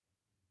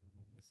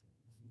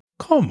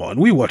Come on,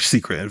 we watched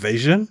Secret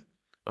Invasion.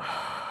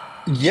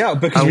 Yeah,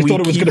 because we thought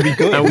it was going to be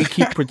good. And we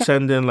keep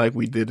pretending like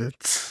we did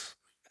it.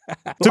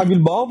 I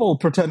mean, Marvel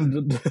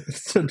pretended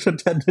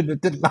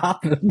it didn't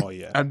happen. Oh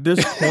yeah. At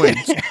this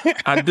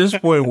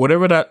point,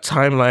 whatever that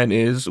timeline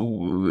is,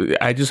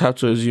 I just have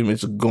to assume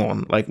it's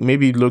gone. Like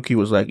maybe Loki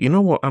was like, you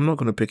know what? I'm not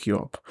going to pick you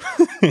up.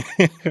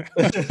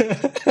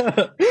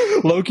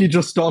 Loki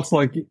just starts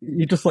like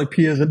he just like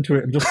peers into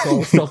it and just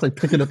starts like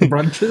picking at the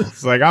branches.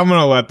 It's like, I'm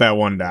gonna let that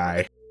one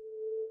die.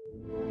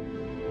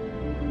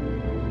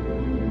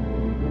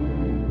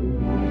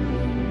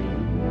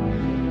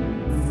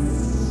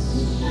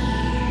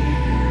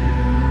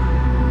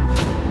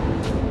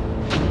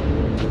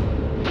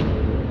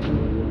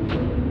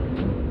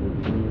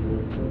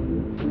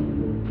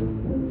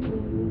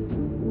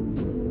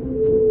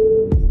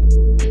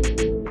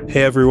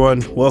 Hey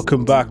everyone,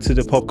 welcome back to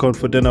the Popcorn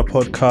for Dinner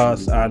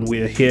podcast, and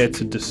we are here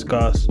to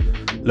discuss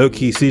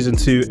Loki Season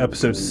 2,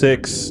 Episode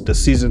 6, the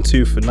Season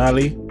 2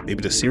 finale,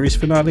 maybe the series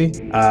finale,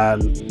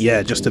 and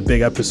yeah, just a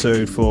big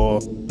episode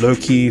for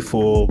Loki,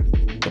 for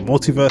the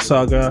multiverse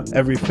saga,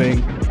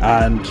 everything,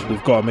 and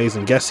we've got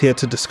amazing guests here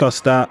to discuss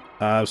that,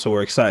 so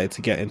we're excited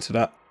to get into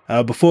that.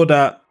 Before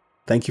that,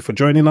 thank you for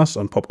joining us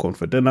on Popcorn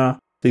for Dinner.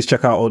 Please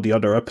check out all the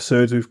other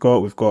episodes we've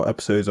got. We've got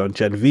episodes on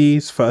Gen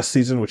V's first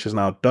season, which is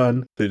now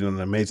done, including an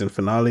amazing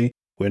finale.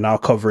 We're now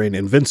covering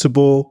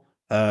Invincible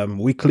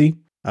weekly.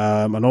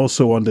 And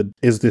also on the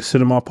Is This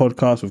Cinema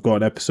podcast, we've got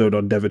an episode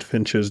on David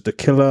Fincher's The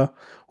Killer.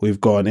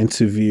 We've got an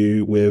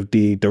interview with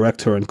the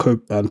director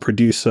and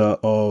producer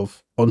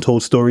of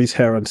Untold Stories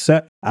here on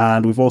set.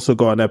 And we've also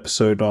got an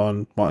episode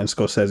on Martin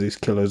Scorsese's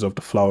Killers of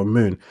the Flower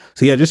Moon.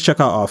 So yeah, just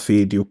check out our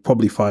feed. You'll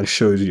probably find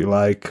shows you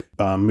like,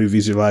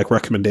 movies you like,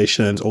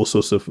 recommendations, all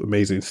sorts of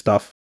amazing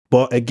stuff.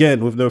 But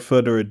again, with no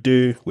further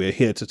ado, we're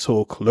here to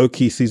talk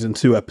Loki Season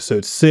 2,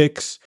 Episode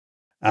 6.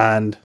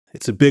 And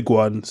it's a big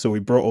one, so we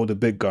brought all the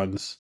big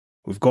guns.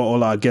 We've got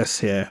all our guests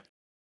here.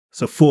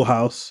 It's a full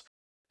house.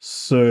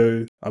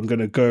 So I'm going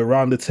to go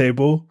around the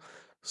table.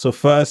 So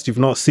first, you've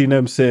not seen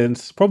them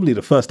since probably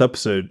the first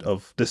episode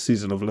of this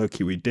season of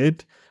Loki we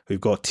did. We've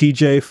got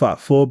TJ Fat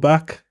 4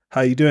 back.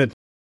 How you doing?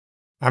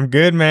 I'm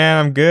good, man.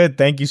 I'm good.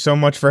 Thank you so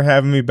much for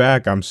having me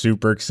back. I'm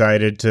super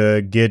excited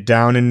to get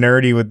down and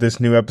nerdy with this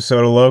new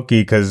episode of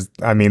Loki because,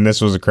 I mean,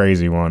 this was a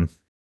crazy one.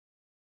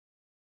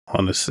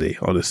 Honestly,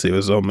 it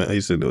was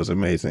amazing. It was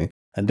amazing.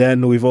 And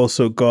then we've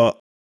also got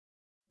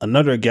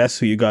another guest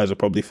who you guys are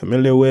probably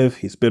familiar with.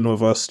 He's been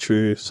with us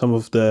through some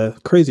of the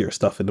crazier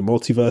stuff in the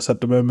multiverse at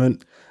the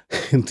moment.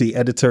 The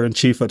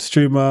editor-in-chief at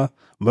Streamer,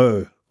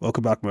 Mo.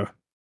 Welcome back, Mo.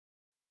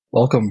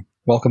 Welcome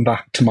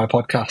back to my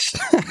podcast.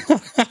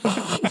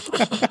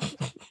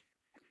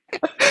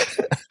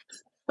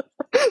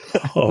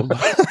 Oh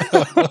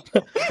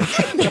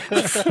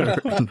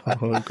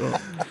my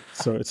god!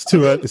 So it's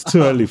too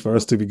early for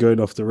us to be going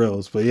off the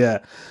rails, but yeah.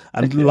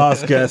 And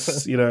last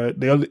guest,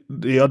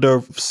 the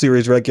other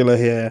series regular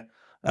here,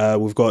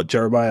 we've got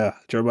Jeremiah.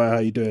 Jeremiah, how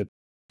you doing?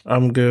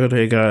 I'm good.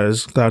 Hey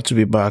guys, glad to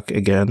be back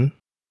again.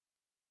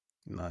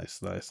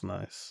 Nice.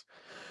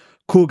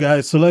 Cool,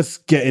 guys. So let's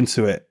get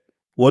into it.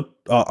 What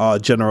are our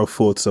general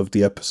thoughts of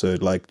the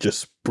episode? Like,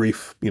 just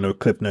brief,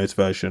 Clip Notes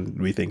version.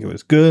 Do we think it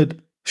was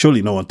good?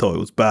 Surely no one thought it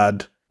was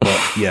bad.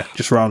 But yeah,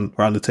 just round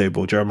the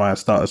table. Jeremiah,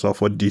 start us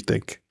off. What do you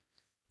think?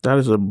 That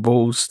is a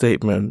bold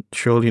statement.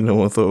 Surely no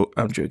one thought.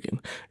 I'm joking.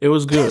 It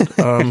was good.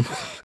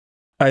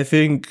 I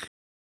think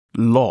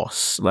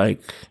loss.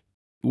 Like,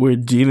 we're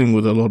dealing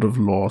with a lot of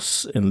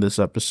loss in this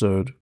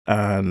episode,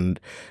 and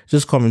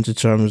just coming to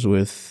terms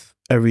with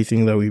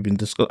everything that we've been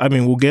discussing. I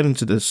mean, we'll get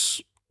into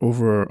this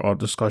over our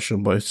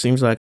discussion, but it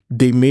seems like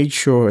they made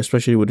sure,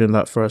 especially within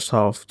that first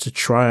half, to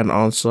try and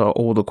answer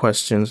all the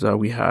questions that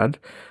we had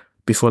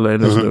before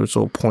letting us know it's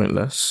all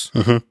pointless,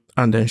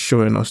 and then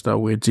showing us that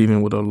we're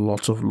dealing with a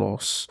lot of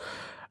loss.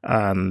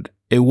 And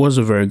it was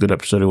a very good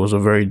episode. It was a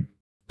very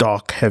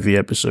dark, heavy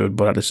episode,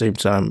 but at the same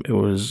time, it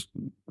was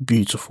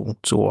beautiful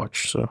to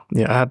watch. So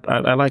yeah,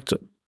 I liked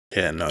it.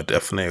 Yeah, no,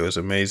 definitely, it was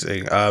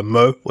amazing.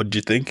 Mo, what did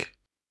you think?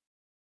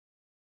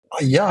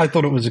 Yeah, I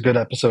thought it was a good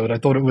episode. I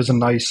thought it was a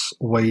nice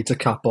way to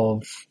cap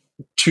off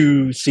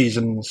 2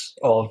 seasons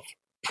of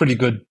pretty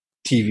good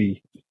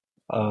TV,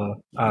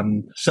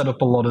 and set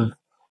up a lot of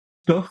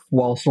stuff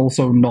whilst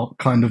also not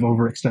kind of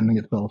overextending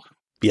itself.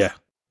 Yeah.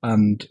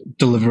 And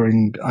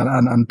delivering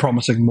and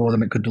promising more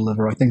than it could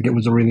deliver. I think it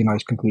was a really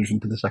nice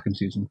conclusion to the second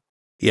season.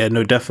 Yeah,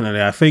 no,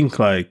 definitely. I think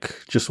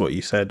like just what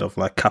you said of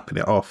like capping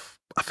it off.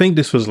 I think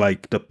this was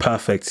like the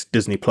perfect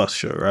Disney Plus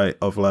show, right?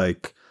 Of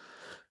like,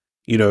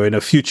 in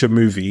a future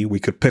movie, we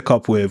could pick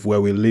up with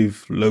where we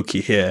leave Loki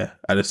here.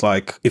 And it's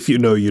like, if you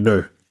know, you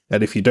know.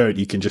 And if you don't,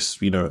 you can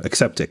just,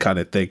 accept it kind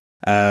of thing.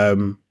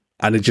 And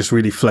it just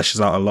really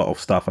fleshes out a lot of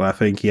stuff. And I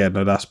think, yeah,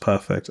 no, that's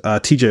perfect.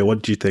 TJ,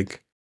 what did you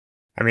think?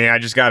 I mean, I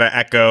just got to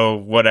echo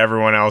what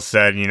everyone else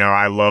said.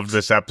 I loved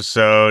this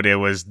episode. It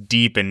was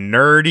deep and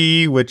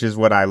nerdy, which is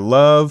what I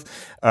love.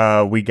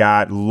 We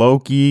got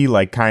Loki,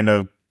 like, kind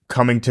of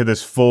coming to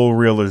this full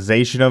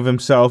realization of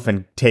himself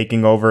and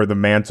taking over the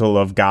mantle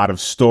of God of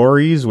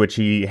Stories, which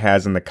he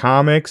has in the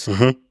comics.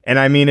 Mm-hmm. And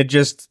I mean,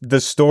 the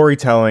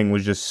storytelling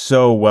was just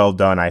so well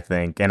done, I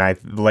think. And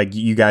like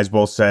you guys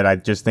both said, I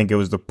just think it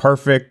was the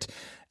perfect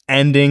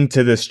ending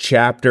to this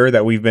chapter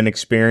that we've been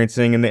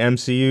experiencing in the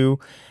MCU.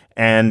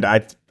 And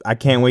I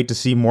can't wait to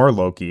see more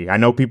Loki. I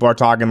know people are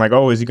talking like,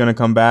 oh, is he going to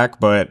come back?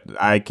 But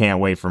I can't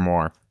wait for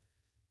more.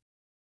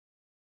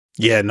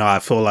 Yeah, no, I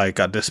feel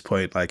like at this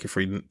point, like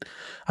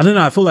I don't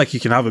know, I feel like you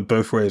can have it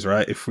both ways,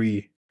 right? If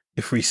we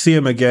see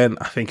him again,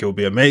 I think it'll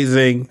be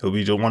amazing. It'll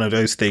be just one of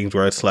those things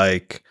where it's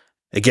like,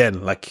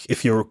 again, like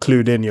if you're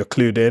clued in, you're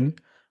clued in.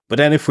 But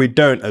then if we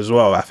don't as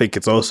well, I think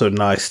it's also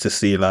nice to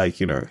see, like,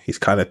 you know, he's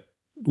kind of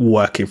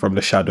working from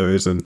the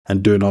shadows and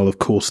doing all of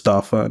cool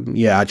stuff. And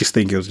yeah, I just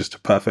think it was just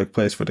a perfect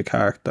place for the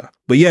character.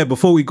 But yeah,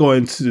 before we go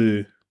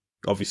into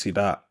obviously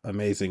that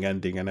amazing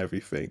ending and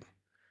everything,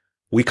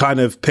 we kind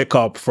of pick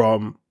up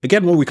from,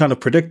 again, what we kind of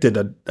predicted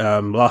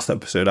at last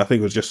episode. I think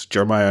it was just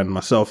Jeremiah and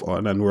myself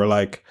on, and we're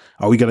like,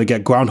 are we going to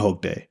get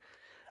Groundhog Day?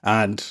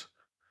 And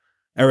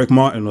Eric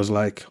Martin was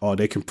like, oh,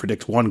 they can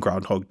predict one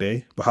Groundhog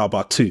Day, but how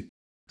about two?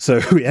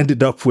 So we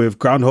ended up with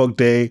Groundhog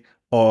Day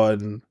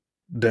on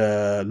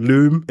the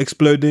loom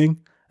exploding,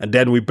 and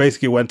then we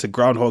basically went to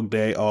Groundhog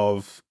Day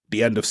of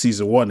the end of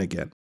season 1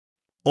 again.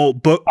 Oh,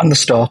 but And the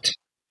start.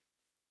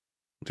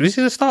 did we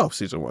see the start of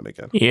season 1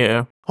 again?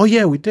 Yeah. Oh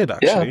yeah, we did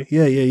actually.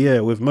 Yeah,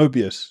 with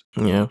Mobius.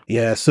 Yeah.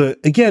 Yeah, so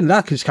again,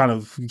 that just kind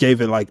of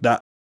gave it like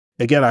that.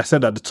 Again, I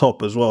said at the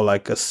top as well,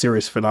 like a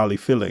series finale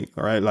feeling,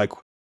 right? Like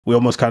we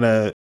almost kind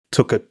of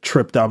took a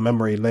trip down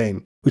memory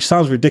lane, which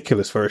sounds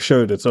ridiculous for a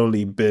show that's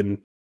only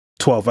been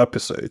 12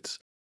 episodes.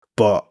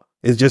 But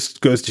it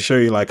just goes to show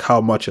you like how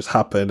much has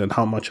happened and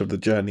how much of the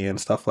journey and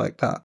stuff like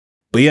that.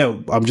 But yeah,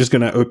 I'm just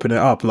going to open it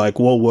up. Like,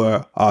 what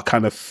were our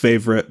kind of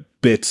favorite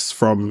bits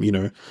from, you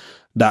know,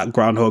 that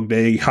Groundhog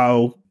Day?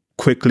 How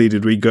quickly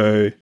did we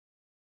go,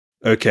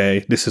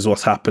 okay, this is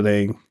what's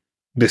happening.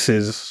 This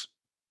is,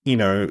 you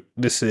know,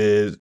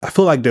 I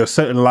feel like there were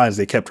certain lines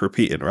they kept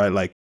repeating, right?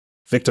 Like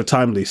Victor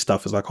Timely's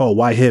stuff is like, oh,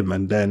 why him?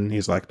 And then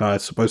he's like, no,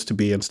 it's supposed to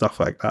be and stuff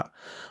like that.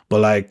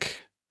 But like,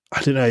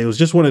 I don't know, it was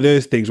just one of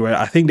those things where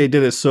I think they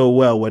did it so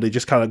well where they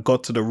just kind of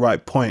got to the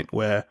right point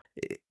where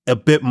a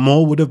bit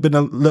more would have been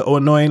a little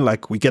annoying.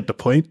 Like, we get the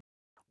point.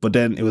 But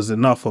then it was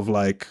enough of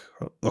like,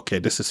 okay,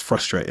 this is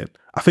frustrating.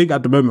 I think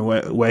at the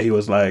moment where he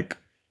was like,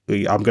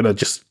 I'm going to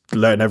just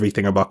learn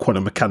everything about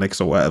quantum mechanics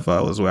or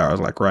whatever, was where I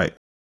was like, right,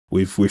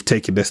 we've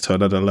taken this to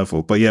another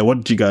level. But yeah, what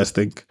did you guys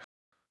think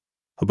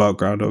about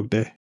Groundhog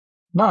Day?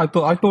 No, I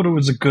thought it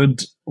was a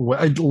good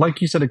way.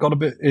 Like you said,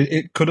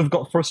 it could have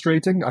got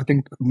frustrating. I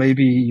think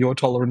maybe your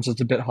tolerance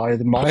is a bit higher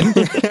than mine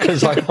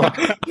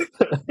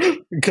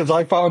because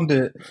I found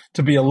it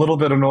to be a little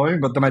bit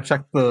annoying. But then I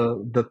checked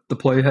the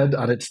playhead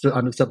and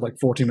it said like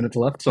 40 minutes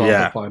left, so I was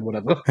like, fine,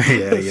 whatever.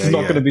 It's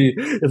not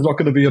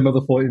going to be another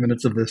 40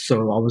 minutes of this,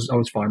 so I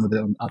was fine with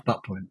it at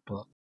that point.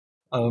 But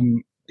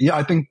yeah,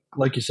 I think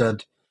like you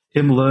said,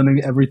 him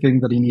learning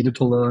everything that he needed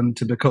to learn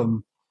to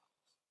become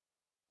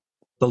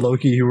the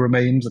Loki who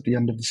remains at the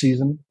end of the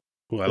season.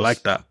 Oh, I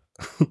like that.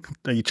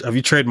 Have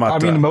you trademarked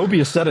that? I mean,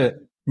 Mobius said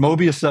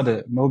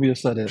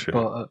it.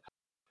 True.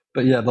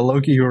 But yeah, the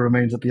Loki who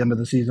remains at the end of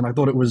the season. I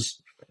thought it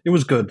was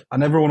good.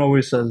 And everyone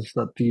always says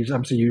that these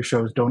MCU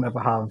shows don't ever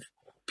have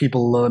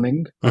people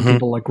learning, and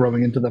people like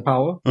growing into their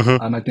power.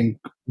 And I think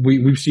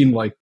we've seen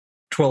like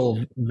 12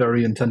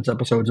 very intense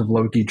episodes of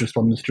Loki just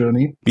on this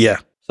journey. Yeah.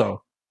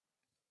 So,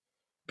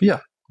 but yeah,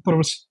 I thought it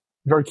was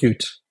very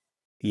cute.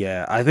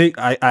 Yeah, I think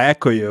I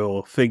echo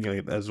your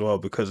thinking as well,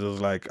 because it was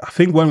like, I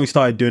think when we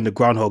started doing the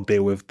Groundhog Day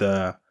with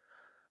the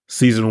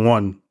season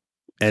 1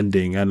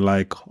 ending and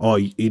like, oh,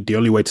 the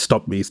only way to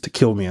stop me is to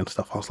kill me and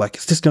stuff, I was like,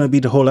 is this going to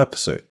be the whole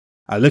episode?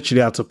 I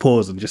literally had to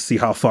pause and just see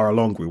how far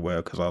along we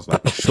were, because I was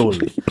like,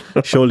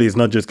 surely it's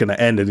not just going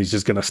to end and he's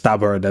just going to stab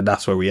her and then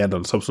that's where we end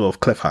on some sort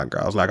of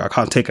cliffhanger. I was like, I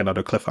can't take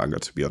another cliffhanger,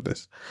 to be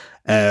honest.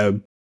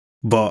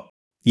 But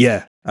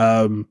yeah,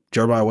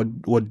 Jeremiah,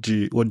 what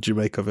did you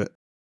make of it?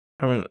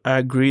 I mean, I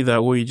agree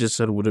that what you just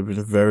said would have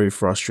been very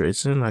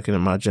frustrating. I can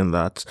imagine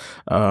that.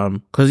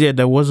 Because, yeah,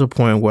 there was a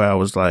point where I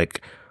was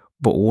like,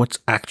 but what's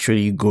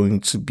actually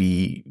going to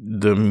be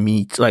the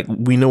meat? Like,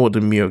 we know what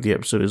the meat of the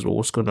episode is, but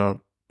what's going to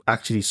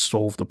actually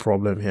solve the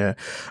problem here?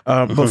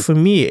 But for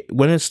me,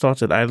 when it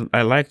started,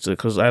 I liked it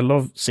because I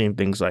love seeing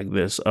things like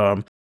this.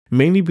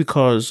 Mainly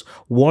because,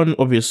 one,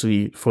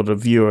 obviously, for the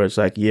viewer, it's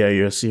like, yeah,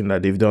 you're seeing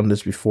that they've done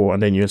this before,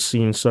 and then you're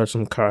seeing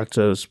certain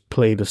characters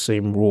play the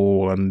same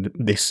role, and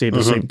they say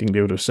the same thing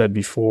they would have said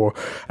before,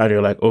 and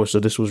you're like, oh, so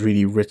this was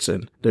really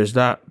written. There's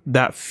that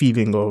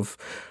feeling of,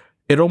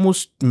 it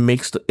almost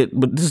makes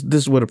but this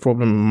is where the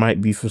problem might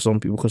be for some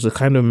people, because it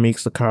kind of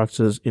makes the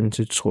characters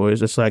into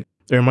toys. It's like,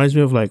 it reminds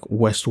me of like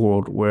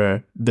Westworld,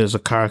 where there's a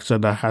character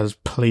that has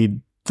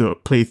played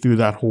through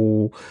that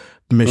whole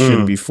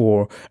mission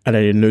before, and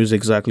then it knows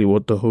exactly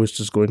what the host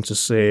is going to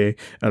say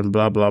and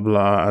blah blah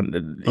blah,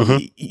 and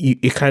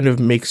it kind of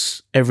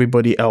makes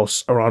everybody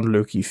else around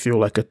Loki feel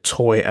like a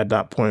toy at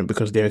that point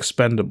because they're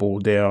expendable,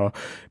 they are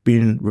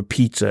being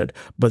repeated.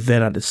 But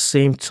then at the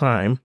same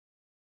time,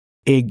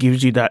 it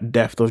gives you that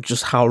depth of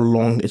just how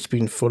long it's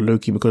been for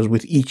Loki, because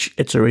with each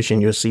iteration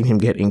you're seeing him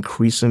get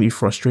increasingly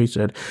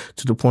frustrated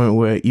to the point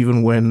where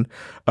even when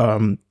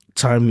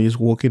Timely is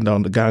walking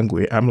down the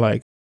gangway, I'm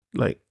like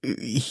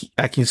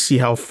I can see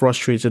how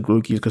frustrated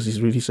Loki is because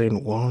he's really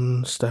saying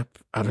one step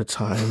at a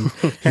time.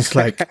 He's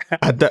like,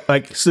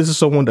 this is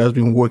someone that's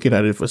been working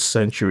at it for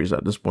centuries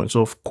at this point.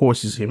 So of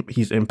course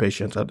he's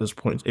impatient at this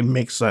point. It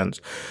makes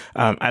sense.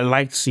 I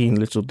liked seeing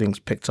little things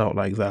picked out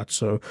like that.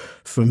 So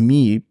for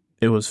me,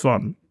 it was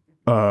fun.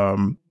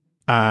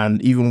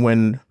 And even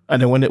when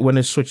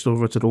it switched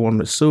over to the one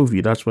with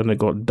Sylvie, that's when it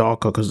got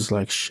darker because it's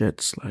like shit.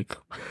 It's like,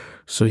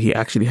 so he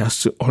actually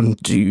has to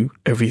undo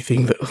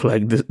everything that,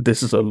 like,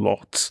 this is a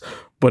lot.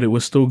 But it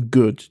was still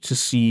good to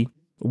see,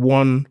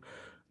 one,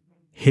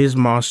 his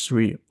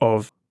mastery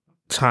of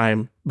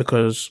time,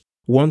 because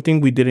one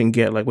thing we didn't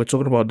get, like, we're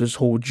talking about this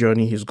whole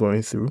journey he's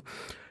going through,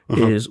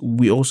 is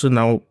we also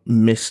now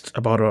missed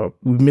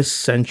we missed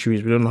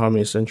centuries. We don't know how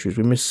many centuries.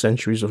 We missed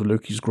centuries of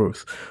Loki's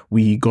growth.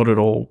 We got it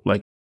all,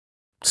 like,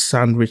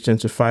 sandwiched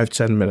into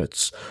 5-10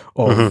 minutes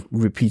of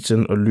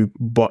repeating a loop,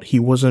 but he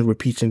wasn't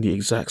repeating the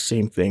exact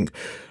same thing.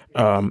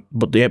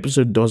 But the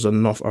episode does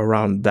enough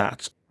around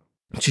that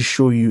to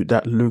show you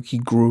that Loki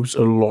grows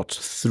a lot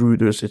through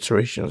those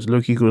iterations.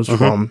 Loki goes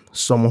from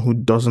someone who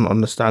doesn't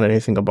understand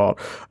anything about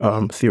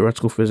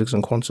theoretical physics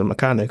and quantum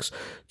mechanics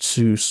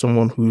to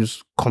someone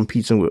who's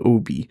competing with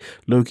Obi.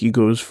 Loki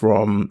goes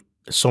from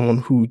someone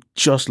who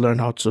just learned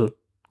how to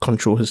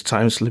control his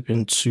time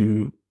slipping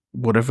to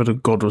whatever the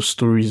God of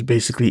Stories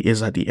basically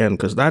is at the end,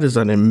 because that is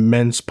an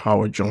immense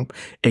power jump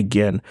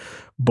again,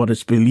 but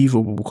it's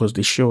believable because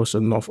they show us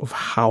enough of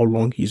how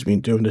long he's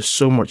been doing this,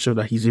 so much so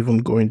that he's even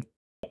going,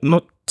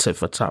 not tit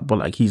for tat, but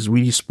like he's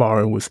really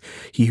sparring with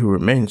He Who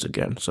Remains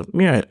again. So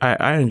yeah,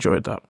 I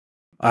enjoyed that.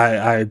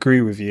 I agree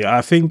with you.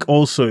 I think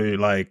also,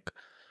 like,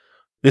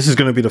 this is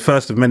going to be the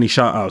first of many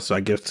shout outs I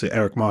give to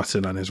Eric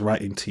Martin and his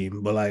writing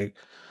team, but like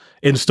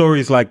in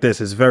stories like this,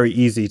 it's very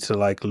easy to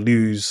like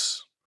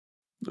lose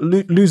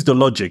the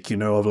logic, you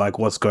know, of like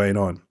what's going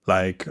on.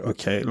 Like,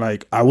 okay,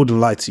 like I wouldn't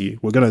lie to you.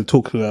 We're gonna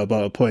talk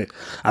about a point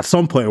at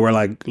some point where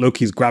like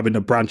Loki's grabbing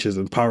the branches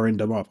and powering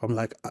them up. I'm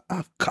like,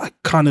 I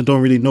kind of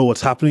don't really know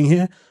what's happening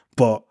here,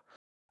 but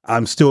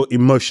I'm still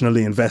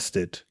emotionally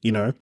invested, you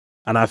know.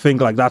 And I think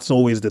like that's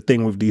always the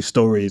thing with these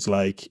stories.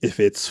 Like if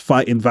it's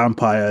fighting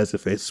vampires,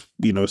 if it's,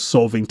 you know,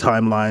 solving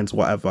timelines,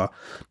 whatever,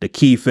 the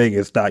key thing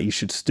is that you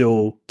should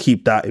still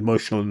keep that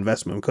emotional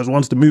investment, because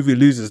once the movie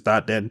loses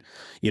that, then,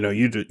 you know,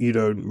 you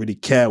don't really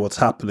care what's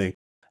happening.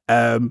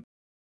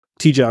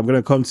 TJ, I'm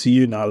gonna come to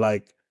you now.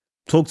 Like,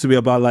 talk to me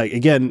about, like,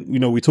 again, you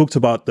know, we talked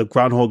about the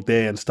Groundhog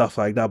Day and stuff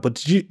like that, but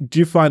do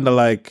you find that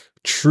like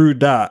through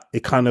that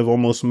it kind of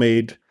almost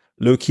made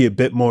Loki a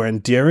bit more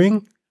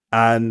endearing?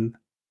 And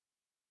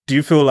do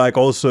you feel like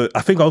also,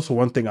 I think also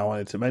one thing I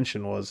wanted to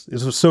mention was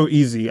it was so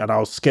easy and I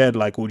was scared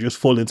like we'll just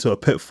fall into a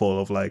pitfall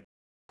of like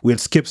we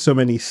had skipped so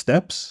many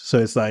steps. So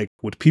it's like,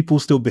 would people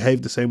still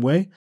behave the same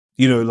way?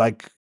 You know,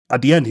 like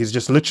at the end, he's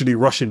just literally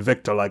rushing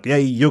Victor like, yeah,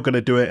 you're going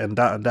to do it and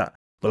that and that.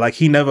 But like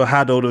he never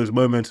had all those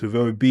moments with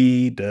OB,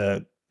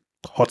 the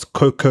hot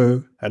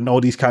cocoa and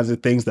all these kinds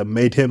of things that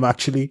made him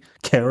actually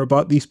care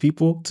about these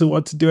people to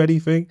want to do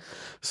anything.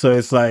 So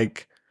it's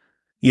like,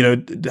 you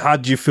know, how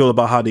did you feel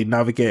about how they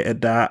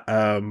navigated that?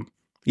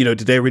 You know,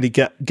 did they really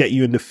get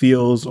you in the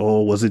feels,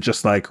 or was it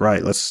just like,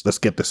 right, let's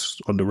get this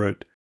on the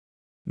road?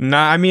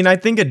 Nah, I mean, I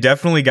think it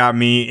definitely got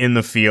me in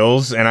the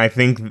feels, and I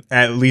think,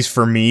 at least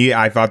for me,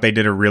 I thought they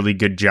did a really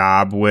good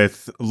job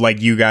with,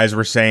 like you guys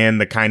were saying,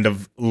 the kind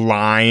of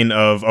line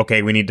of,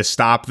 okay, we need to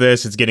stop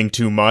this, it's getting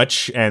too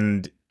much,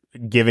 and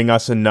giving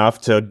us enough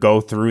to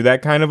go through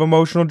that kind of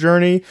emotional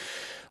journey.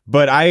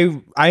 But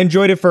I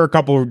enjoyed it for a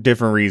couple of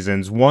different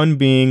reasons. One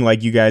being,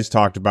 like you guys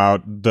talked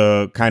about,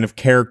 the kind of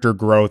character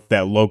growth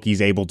that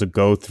Loki's able to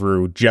go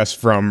through just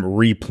from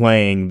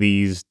replaying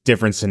these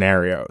different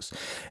scenarios.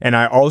 And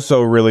I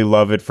also really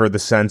love it for the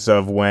sense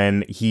of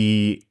when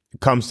he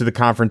comes to the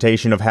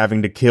confrontation of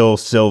having to kill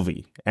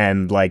Sylvie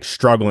and like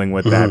struggling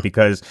with that,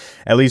 because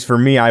at least for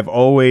me, I've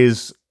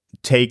always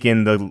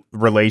taken the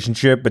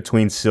relationship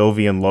between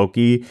Sylvie and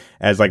Loki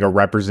as like a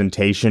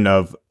representation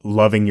of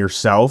loving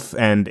yourself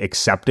and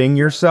accepting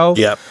yourself.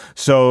 Yep.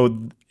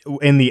 So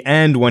in the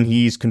end, when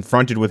he's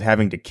confronted with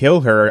having to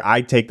kill her,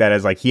 I take that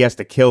as like he has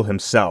to kill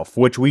himself,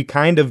 which we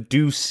kind of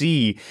do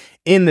see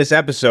in this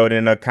episode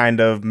in a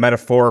kind of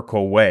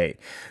metaphorical way.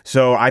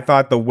 So I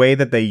thought the way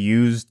that they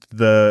used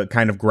the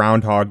kind of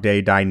Groundhog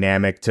Day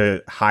dynamic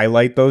to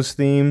highlight those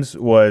themes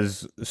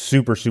was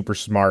super, super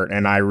smart,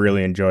 and I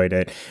really enjoyed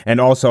it. And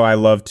also I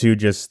love too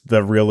just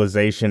the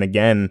realization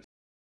again,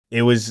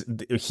 it was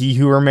He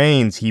Who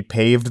Remains. He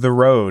paved the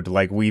road.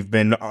 Like, we've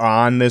been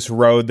on this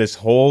road this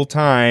whole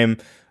time,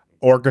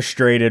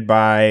 orchestrated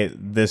by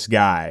this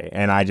guy.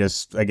 And I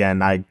just,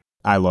 again,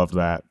 I love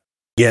that.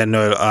 Yeah,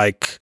 no,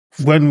 like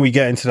when we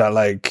get into that,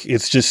 like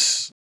it's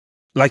just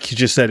like you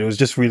just said, it was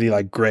just really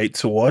like great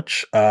to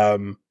watch.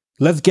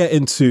 Let's get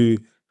into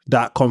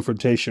that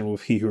confrontation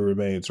with He Who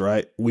Remains,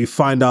 right? We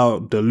find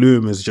out the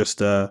Loom is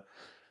just a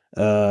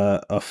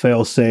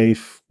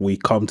failsafe. We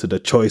come to the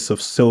choice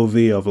of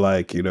Sylvie of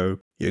like, you know,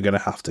 you're gonna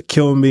have to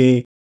kill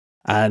me,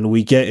 and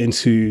we get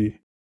into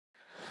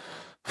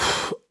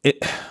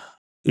it.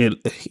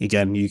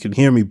 Again, you can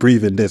hear me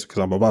breathing this because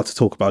I'm about to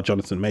talk about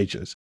Jonathan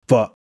Majors,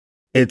 but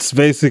it's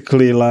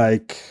basically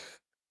like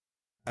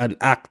an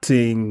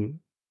acting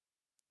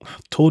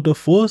tour de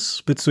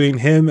force between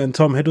him and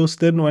Tom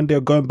Hiddleston when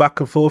they're going back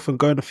and forth and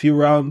going a few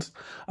rounds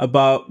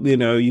about, you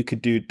know, you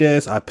could do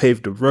this, I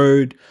paved the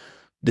road,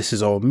 this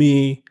is all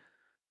me,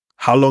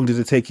 how long did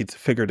it take you to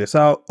figure this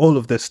out, all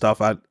of this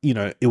stuff. And you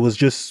know, it was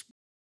just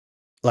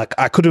like,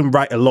 I couldn't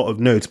write a lot of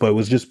notes, but it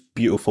was just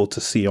beautiful to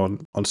see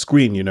on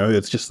screen. You know,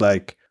 it's just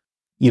like,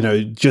 you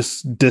know,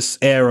 just this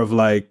air of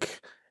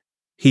like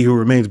He Who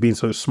Remains being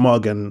so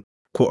smug and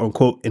quote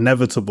unquote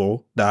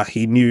inevitable that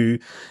he knew,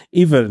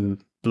 even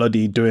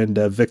bloody doing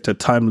the Victor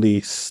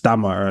Timely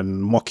stammer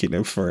and mocking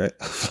him for it.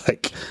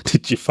 Like,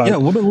 did you find? Yeah,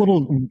 what a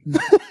little.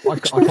 I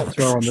can't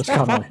swear on this,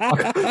 can I?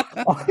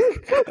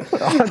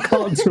 I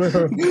can't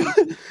swear.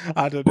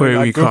 I don't know. Wait,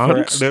 like, we go for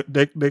can't?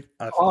 it.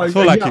 I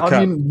feel like you can.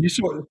 I mean,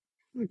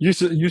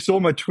 you saw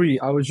my tweet.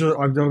 I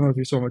don't know if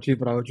you saw my tweet,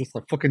 but I was just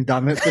like, fucking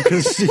damn it,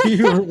 because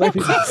you were like,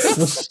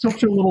 was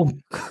such a little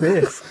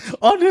bitch.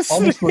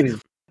 Honestly.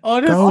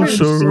 That was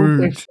so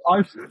rude.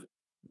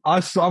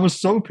 I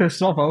was so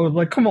pissed off. I was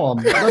like, come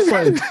on. That's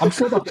like, I'm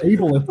sure that's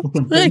ableist or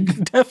something.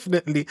 Like,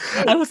 definitely.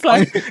 And it's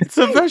like, it's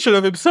a version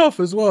of himself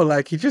as well.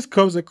 Like, he just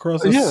comes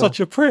across as such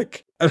a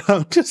prick. And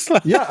I'm just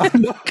like... Yeah, I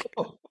know.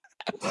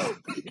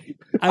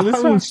 And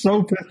I was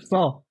so pissed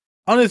off.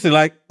 Honestly,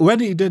 like, when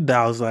he did that,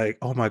 I was like,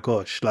 oh my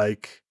gosh.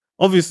 Like,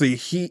 obviously,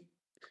 he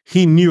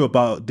knew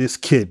about this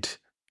kid.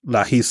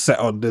 Like, he's set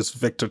on this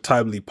Victor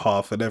Timely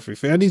path and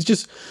everything. And he's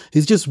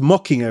just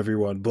mocking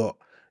everyone. But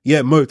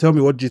yeah, Mo, tell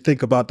me, what did you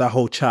think about that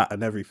whole chat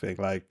and everything?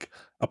 Like,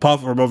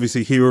 apart from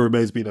obviously He Who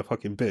Remains being a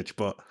fucking bitch,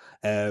 but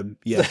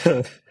yeah.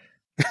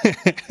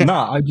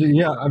 I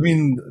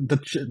mean,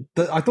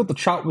 I thought the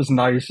chat was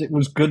nice. It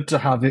was good to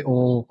have it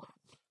all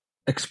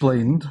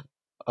explained.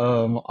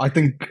 I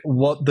think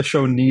what the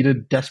show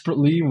needed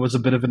desperately was a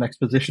bit of an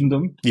exposition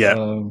dump. Yeah.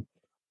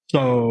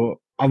 So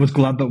I was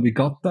glad that we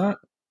got that.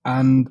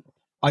 And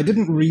I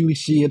didn't really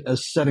see it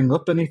as setting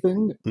up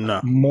anything.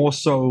 No. More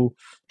so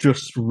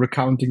just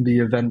recounting the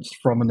events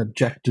from an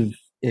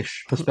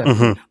objective-ish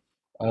perspective.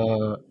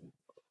 So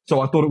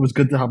I thought it was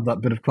good to have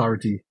that bit of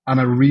clarity. And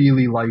I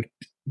really liked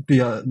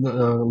the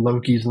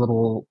Loki's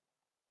little,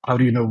 how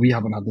do you know we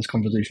haven't had this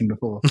conversation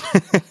before?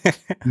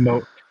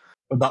 No.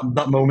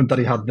 That moment that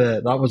he had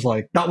there, that was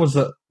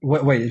a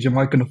wait, is your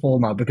mic gonna fall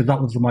now? Because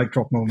that was the mic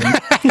drop moment.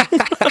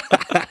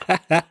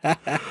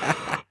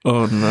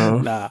 Oh no.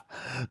 Nah,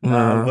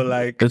 but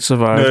like, it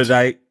survived. No,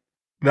 like,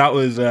 that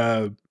was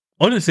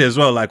honestly as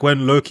well, like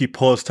when Loki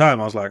paused time,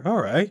 I was like,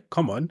 all right,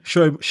 come on,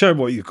 show him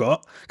what you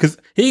got. Because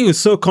he was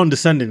so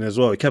condescending as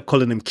well. He kept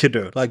calling him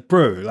kiddo. Like,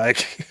 bro, like,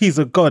 he's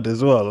a god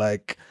as well.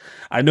 Like,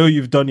 I know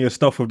you've done your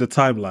stuff with the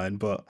timeline,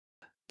 but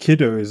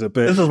kiddo is a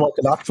bit... This is like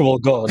an actual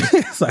god.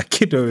 It's like,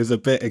 kiddo is a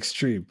bit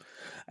extreme.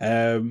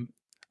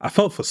 I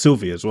felt for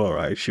Sylvie as well,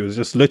 right? She was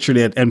just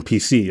literally an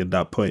NPC at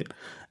that point.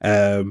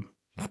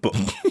 But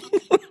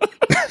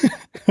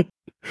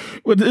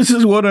But this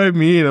is what I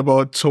mean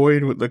about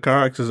toying with the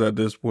characters at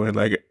this point.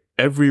 Like,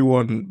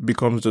 everyone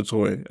becomes the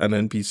toy, an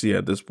NPC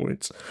at this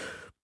point.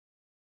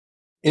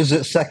 Is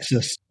it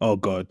sexist? Oh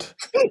god.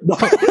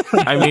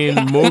 I mean,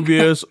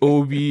 Mobius,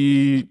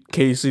 Obi,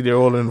 Casey, they're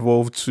all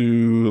involved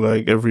too,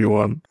 like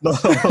everyone. No,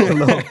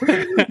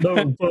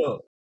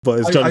 but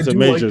it's Jonathan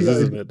Majors,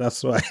 isn't it?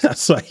 That's why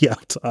you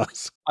have to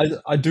ask.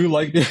 I do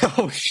like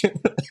the shit.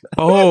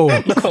 Oh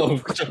no.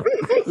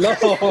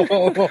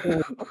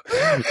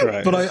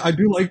 Right. But I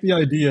do like the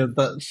idea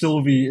that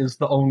Sylvie is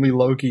the only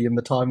Loki in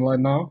the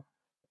timeline now.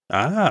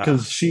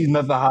 Because she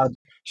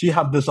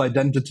had this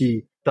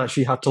identity that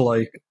she had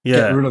to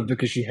get rid of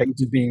because she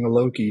hated being a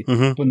Loki.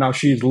 But now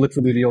she's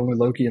literally the only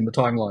Loki in the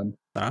timeline.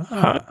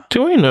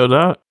 Do we know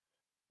that?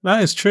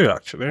 That is true,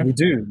 actually. We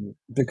do,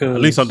 because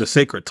at least on the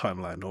sacred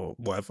timeline or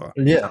whatever.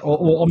 Yeah,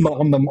 or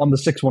on the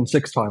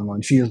 616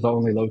 timeline, she is the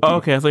only Loki. Oh,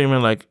 okay, I thought you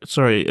meant like.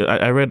 Sorry,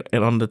 I read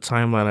it on the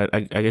timeline.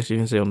 I guess you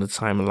can say on the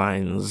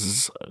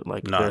timelines.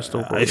 Like, no,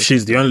 if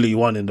she's the only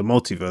one in the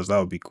multiverse, that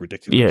would be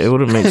ridiculous. Yeah, it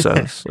wouldn't make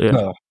sense.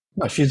 Yeah.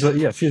 No, she's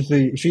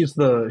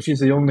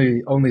the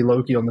only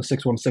Loki on the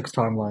 616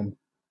 timeline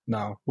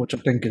now, which I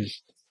think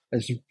is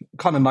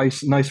kind of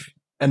nice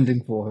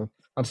ending for her.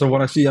 And so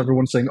when I see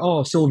everyone saying,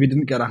 "Oh, Sylvie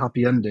didn't get a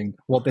happy ending,"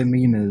 what they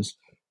mean is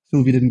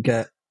Sylvie didn't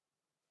get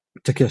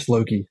to kiss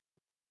Loki.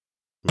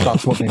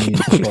 That's what they mean.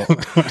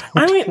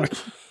 I mean,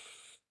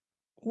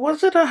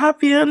 Was it a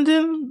happy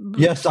ending?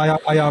 Yes, I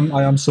am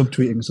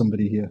subtweeting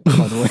somebody here,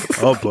 by the way.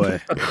 Oh boy.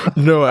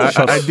 No, I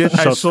Shots- did.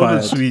 I shots saw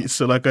fired. the tweet,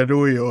 so like I know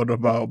what you're on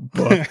about,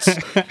 but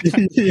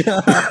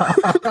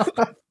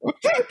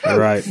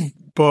Right.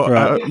 but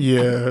Right.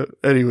 yeah.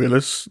 Anyway,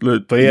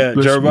 But yeah,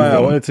 let's Jeremiah, move I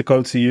on. wanted to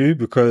come to you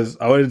because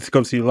I wanted to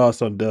come to you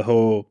last on the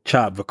whole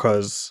chat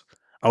because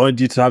I wanted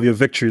you to have your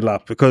victory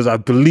lap because I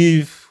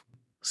believe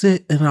was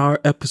it in our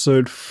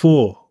episode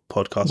 4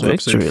 podcast or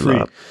episode Victory 3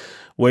 lap.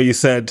 where you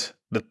said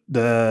that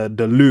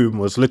the loom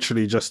was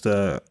literally just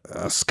a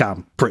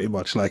scam, pretty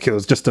much. Like it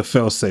was just a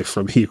failsafe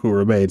from He Who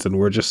Remains, and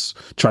we're just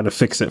trying to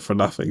fix it for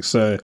nothing.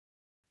 So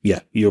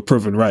yeah, you're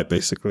proven right,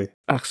 basically.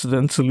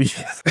 Accidentally.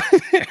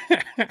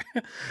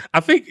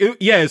 I think,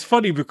 it's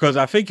funny because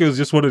I think it was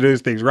just one of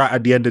those things right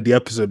at the end of the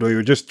episode where you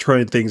were just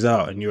throwing things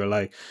out and you were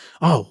like,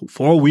 oh,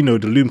 for all we know,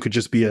 the loom could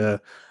just be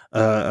a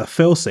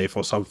failsafe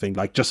or something,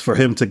 like just for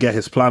him to get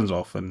his plans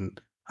off.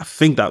 And I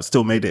think that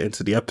still made it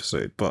into the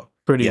episode, but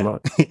Pretty yeah.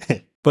 much.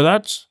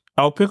 But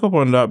I'll pick up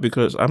on that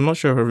because I'm not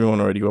sure if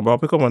everyone already went, but I'll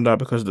pick up on that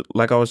because,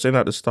 like I was saying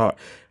at the start,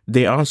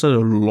 they answered a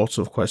lot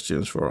of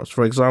questions for us.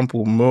 For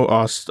example, Mo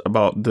asked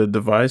about the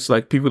device.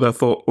 Like people that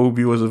thought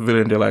Obi was a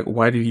villain, they're like,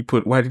 why did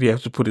he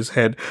have to put his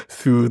head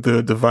through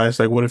the device?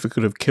 Like, what if it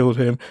could have killed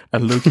him?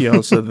 And Loki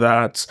answered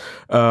that.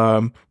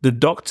 The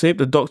duct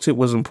tape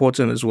was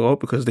important as well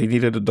because they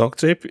needed the duct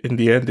tape. In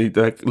the end,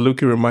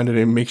 Loki reminded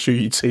him, make sure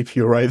you tape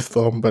your right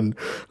thumb and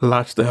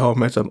latch the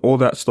helmet, and all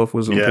that stuff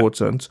was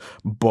important,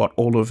 but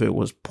all of it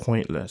was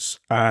pointless.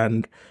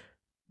 And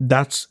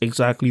that's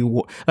exactly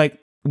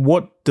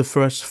what the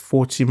first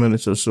 40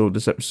 minutes or so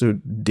this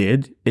episode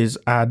did is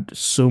add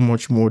so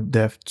much more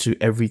depth to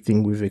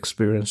everything we've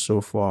experienced so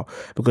far,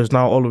 because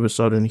now all of a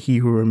sudden He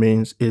Who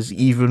Remains is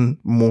even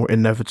more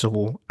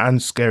inevitable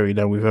and scary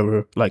than we've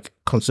ever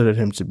considered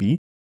him to be.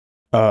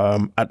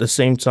 At the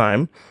same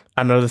time,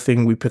 another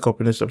thing we pick up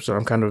in this episode,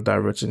 I'm kind of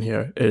diverting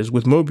here, is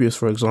with Mobius,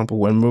 for example.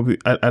 When Mobius,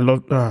 I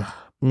love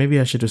maybe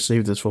I should have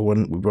saved this for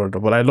when we brought it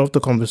up, but I love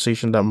the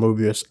conversation that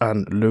Mobius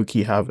and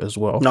Loki have as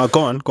well. No,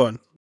 go on.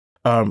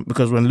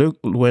 Because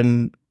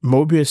when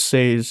Mobius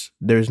says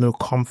there is no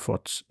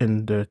comfort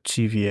in the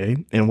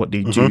TVA in what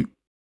they do,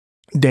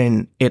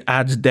 then it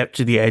adds depth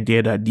to the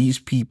idea that these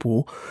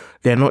people,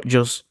 they're not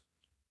just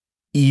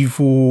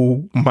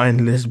evil,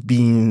 mindless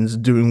beings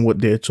doing what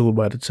they're told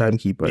by the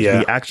timekeepers. Yeah.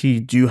 They actually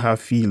do have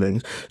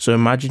feelings. So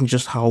imagine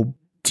just how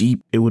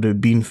deep it would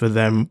have been for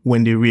them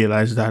when they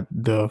realized that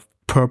the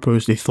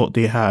purpose they thought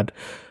they had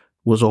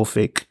was all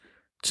fake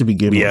to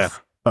begin with.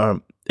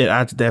 It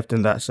adds depth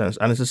in that sense.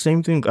 And it's the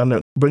same thing,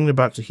 and bringing it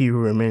back to He Who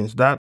Remains,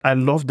 that I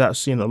love that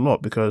scene a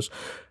lot because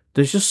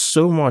there's just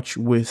so much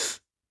with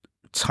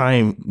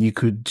time you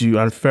could do,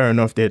 and fair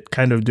enough, they're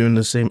kind of doing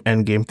the same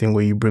endgame thing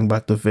where you bring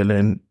back the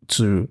villain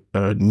to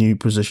a new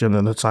position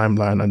in the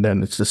timeline, and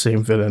then it's the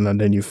same villain, and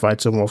then you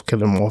fight him off,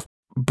 kill him off.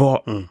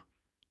 But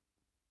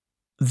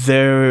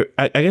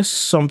I guess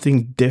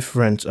something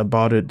different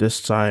about it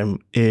this time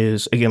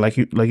is, again, like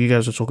you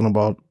guys were talking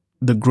about,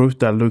 the growth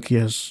that Loki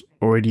has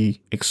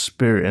already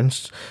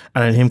experienced,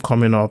 and then him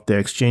coming up, they're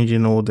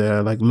exchanging all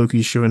their,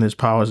 Loki showing his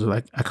powers,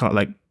 I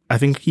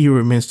think He Who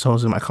Remains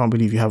tells him, I can't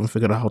believe you haven't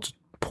figured out how to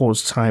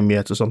pause time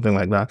yet, or something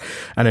like that.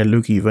 And then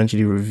Loki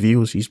eventually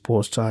reveals he's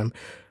paused time.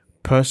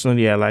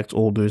 Personally, I liked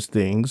all those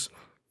things,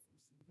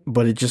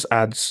 but it just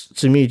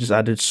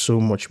added so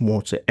much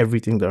more to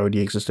everything that already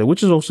existed,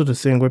 which is also the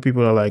thing where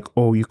people are like,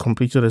 oh, you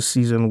completed a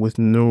season with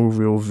no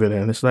real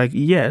villain. It's like,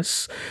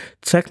 yes,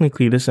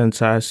 technically this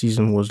entire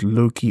season was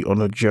Loki on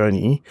a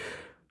journey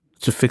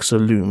to fix a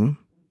loom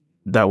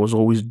that was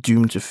always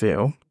doomed to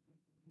fail,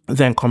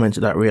 then come into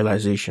that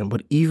realization.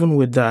 But even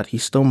with that, he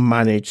still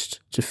managed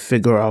to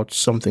figure out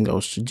something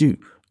else to do.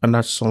 And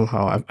that's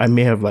somehow, I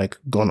may have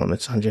gone on a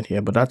tangent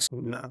here, but that's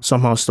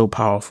somehow still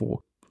powerful.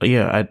 But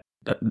yeah,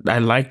 I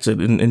liked it.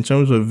 In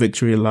terms of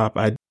victory lap,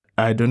 I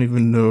don't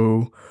even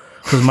know,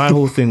 because my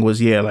whole thing was,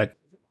 He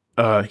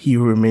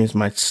Who Remains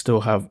might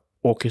still have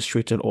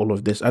orchestrated all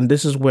of this. And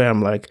this is where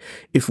I'm like,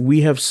 if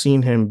we have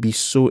seen him be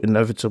so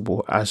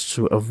inevitable as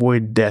to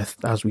avoid death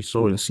as we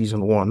saw in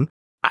season 1,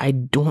 I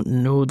don't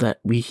know that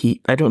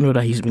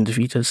he's been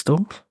defeated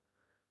still.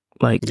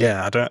 We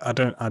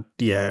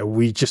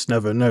just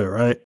never know,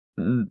 right?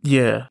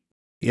 Yeah.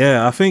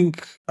 Yeah, I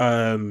think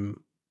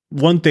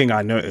one thing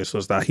I noticed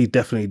was that he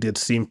definitely did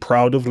seem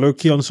proud of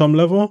Loki on some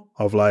level,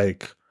 of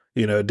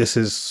this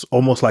is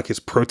almost like his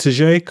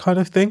protege kind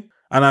of thing.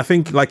 And I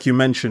think, like you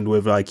mentioned,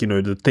 with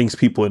the things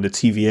people in the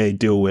TVA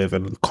deal with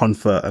and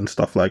comfort and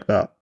stuff like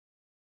that,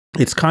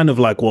 it's kind of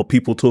like what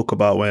people talk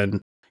about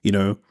when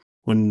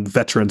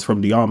veterans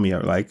from the army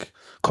are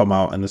come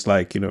out and it's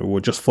we're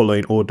just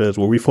following orders.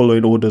 Were we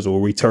following orders, or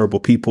were we terrible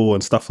people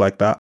and stuff like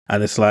that?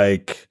 And it's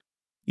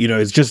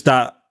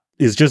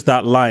it's just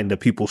that line that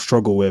people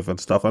struggle with and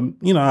stuff. And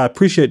I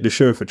appreciate the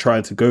show for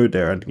trying to go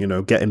there and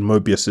getting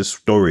Mobius's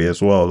story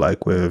as well,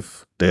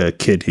 with the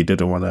kid he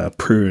didn't want to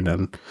prune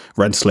and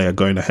Renslayer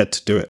going ahead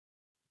to do it.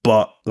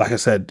 But like I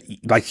said,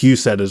 like you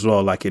said as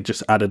well, it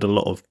just added a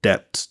lot of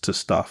depth to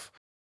stuff.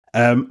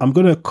 I'm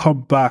gonna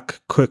come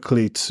back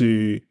quickly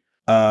to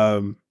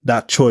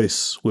that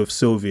choice with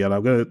Sylvie, and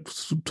I'm gonna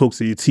talk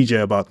to you,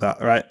 TJ, about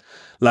that. Right,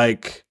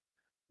 like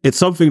it's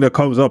something that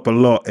comes up a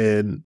lot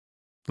in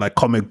like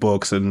comic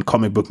books and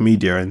comic book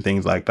media and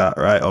things like that.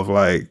 Right, of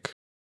like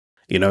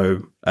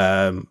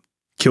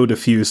killed a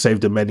few,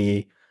 saved a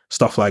many,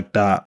 stuff like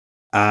that,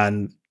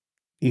 and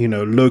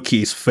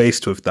Loki is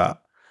faced with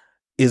that.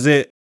 Is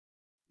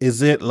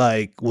it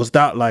like, was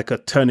that like a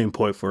turning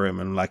point for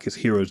him and like his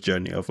hero's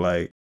journey of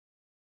like,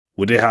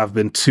 would it have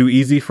been too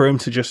easy for him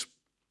to just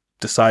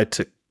decide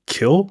to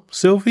kill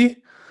Sylvie?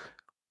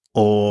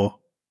 Or,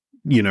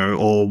 what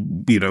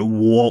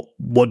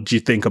do you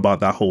think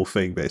about that whole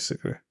thing,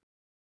 basically?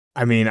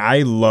 I mean,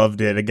 I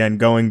loved it. Again,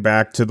 going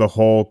back to the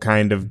whole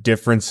kind of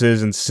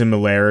differences and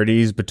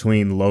similarities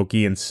between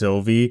Loki and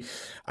Sylvie,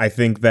 I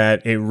think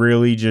that it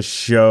really just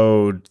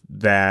showed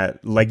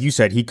that, like you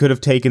said, he could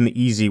have taken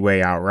the easy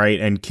way out,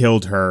 right? And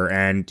killed her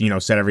and,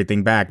 set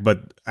everything back.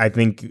 But I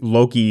think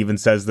Loki even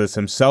says this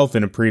himself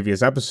in a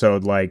previous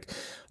episode, like,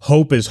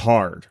 hope is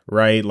hard,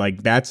 right?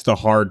 Like that's the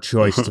hard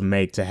choice to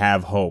make, to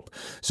have hope.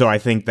 So I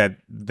think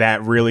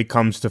that really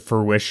comes to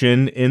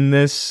fruition in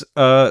this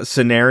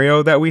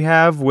scenario that we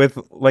have with,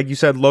 like you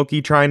said,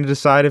 Loki trying to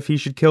decide if he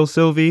should kill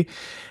Sylvie.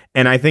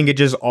 And I think it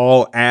just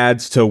all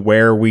adds to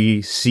where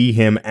we see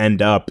him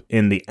end up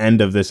in the end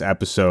of this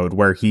episode,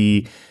 where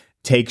he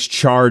takes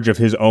charge of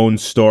his own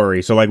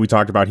story. So like we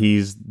talked about,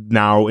 he's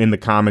now in the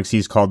comics,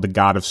 he's called the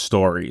God of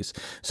Stories.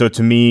 So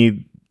to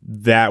me,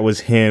 that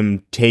was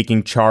him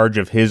taking charge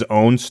of his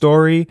own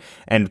story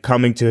and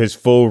coming to his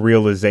full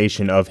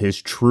realization of his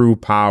true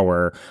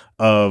power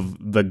of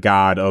the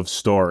God of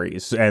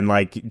Stories. And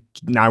like,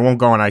 I won't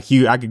go on I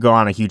could go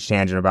on a huge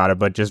tangent about it,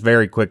 but just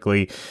very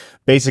quickly,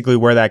 basically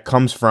where that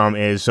comes from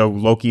is, so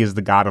Loki is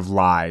the god of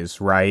lies,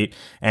 right?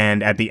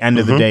 And at the end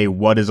of the day,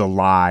 what is a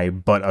lie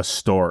but a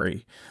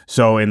story?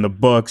 So in the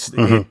books,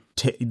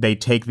 they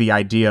take the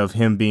idea of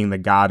him being the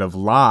god of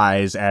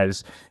lies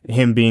as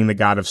him being the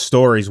god of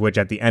stories, which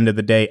at the end of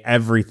the day,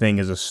 everything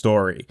is a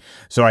story.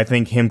 So I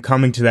think him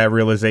coming to that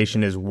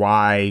realization is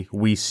why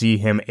we see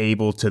him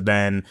able to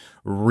then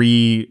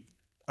re-energize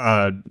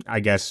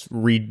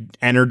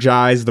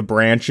the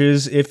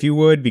branches, if you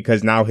would,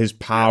 because now his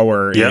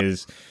power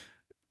is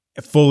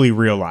fully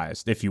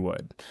realized, if you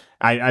would.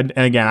 And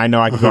again, I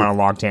know I could go on a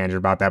long tangent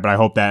about that, but I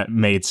hope that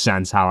made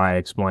sense how I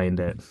explained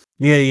it.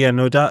 Yeah,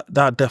 no,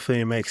 that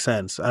definitely makes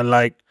sense. And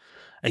like,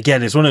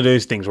 again, it's one of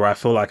those things where I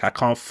feel like I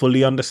can't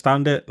fully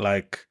understand it.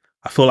 Like,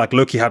 I feel like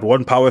Loki had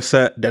one power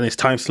set, then it's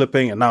time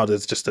slipping, and now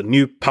there's just a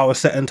new power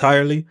set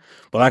entirely.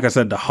 But like I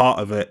said, the heart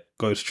of it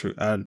goes true,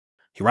 and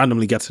he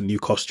randomly gets a new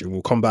costume.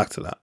 We'll come back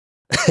to that,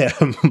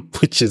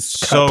 which is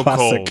so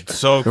classic. Cold.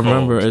 So cold.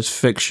 Remember, it's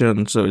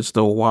fiction, so it's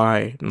the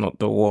why, not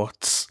the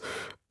what.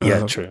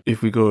 Yeah, true.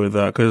 If we go with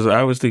that, because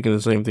I was thinking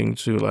the same thing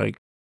too. Like,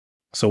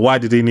 so why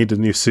did he need a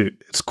new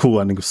suit? It's cool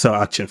and he can sell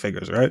action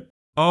figures, right?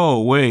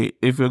 Oh wait,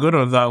 if you're good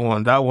on that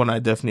one I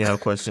definitely have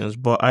questions.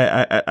 But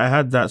I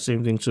had that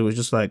same thing too. It's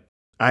just like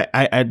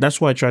I that's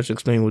why I tried to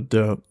explain with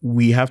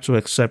we have to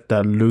accept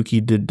that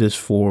Loki did this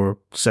for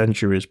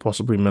centuries,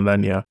 possibly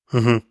millennia,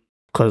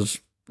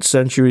 because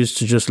centuries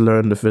to just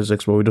learn the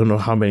physics. But we don't know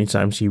how many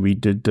times he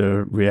redid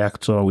the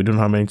reactor. We don't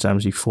know how many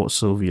times he fought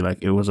Sylvie.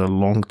 Like it was a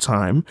long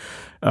time.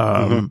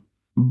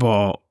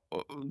 But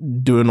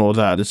doing all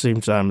that at the same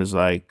time is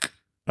like,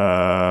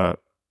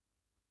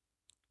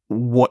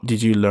 what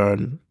did you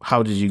learn?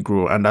 How did you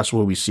grow? And that's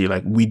what we see.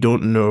 Like, we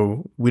don't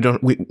know.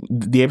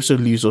 The episode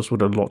leaves us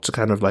with a lot to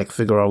kind of like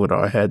figure out with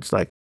our heads.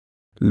 Like,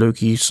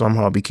 Loki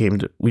somehow became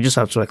we just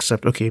have to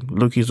accept, okay,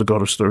 Loki's the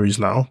god of stories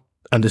now.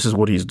 And this is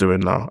what he's doing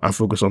now. And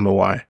focus on the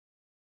why.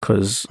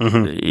 Because,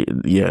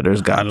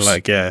 there's gaps. And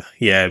like,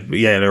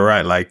 they're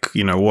right. Like,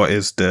 what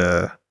is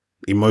the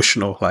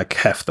emotional like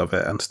heft of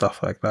it and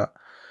stuff like that.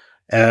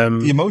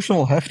 The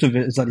emotional heft of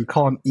it is that he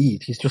can't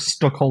eat. He's just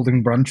stuck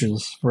holding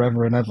branches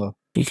forever and ever.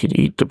 He could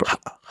eat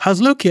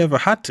Has Loki ever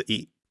had to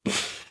eat?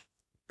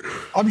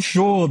 I'm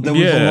sure there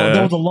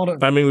was a lot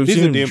of. I mean, we've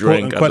seen him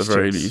drink at the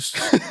very least.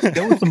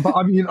 There was some.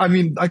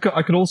 I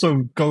could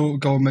also go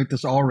and make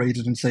this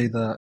R-rated and say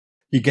that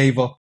he gave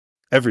up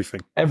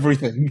everything.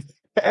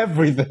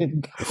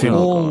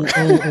 All,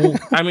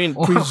 I mean,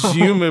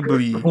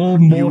 presumably,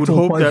 you would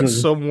hope that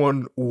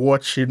someone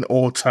watching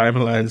all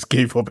timelines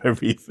gave up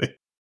everything.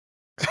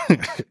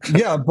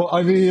 Yeah, but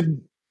I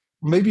mean,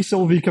 maybe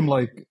Sylvie can,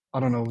 like, I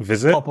don't know,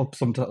 visit, pop up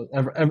sometime.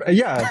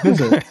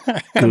 Visit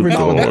every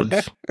now and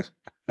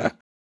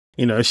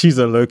then. She's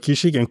a Loki.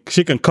 She can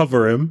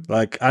cover him,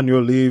 like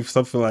annual leave,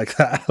 something like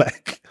that.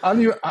 Like, I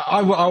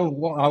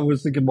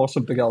was thinking more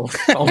something else.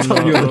 I'll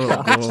tell you.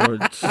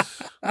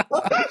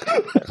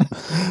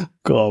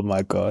 Oh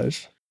my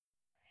gosh.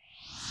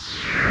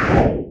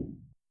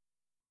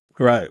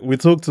 Right, we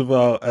talked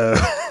about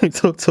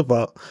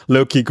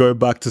Loki going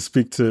back to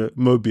speak to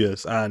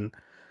Mobius, and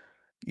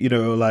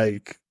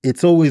like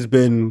it's always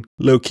been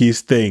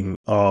Loki's thing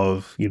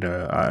of,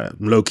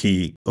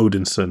 Loki,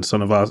 Odinson,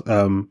 son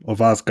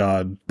of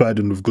Asgard,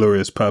 burdened with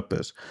glorious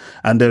purpose.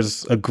 And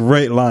there's a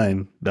great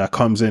line that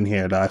comes in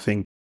here that I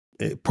think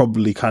it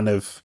probably kind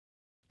of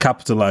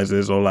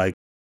capitalizes or like,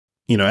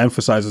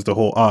 emphasizes the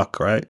whole arc,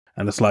 right?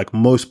 And it's like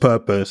most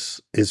purpose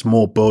is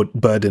more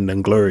burden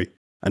than glory.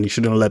 And you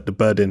shouldn't let the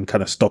burden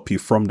kind of stop you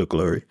from the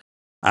glory.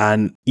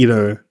 And,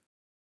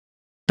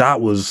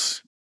 that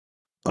was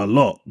a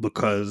lot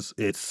because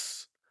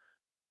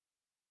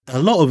a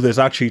lot of this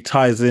actually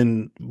ties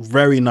in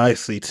very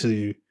nicely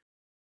to,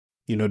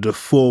 the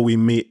Thor we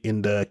meet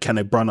in the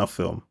Kenneth Branagh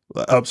film.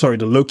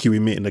 The Loki we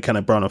meet in the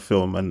Kenneth Branagh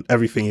film and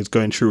everything he's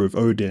going through with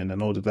Odin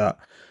and all of that.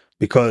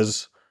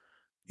 Because,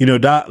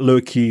 that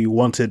Loki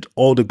wanted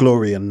all the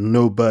glory and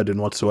no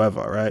burden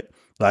whatsoever, right?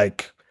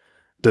 Like,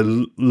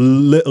 the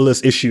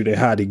littlest issue they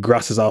had, he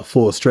grasses out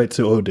Thor straight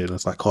to Odin.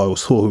 It's like, oh, it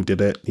was Thor who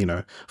did it.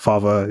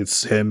 Father,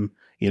 it's him.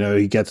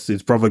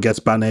 His brother gets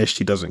banished.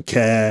 He doesn't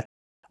care.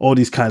 All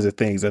these kinds of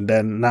things. And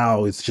then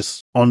now it's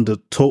just on the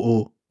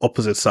total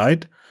opposite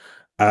side.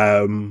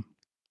 And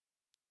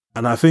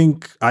I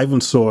think I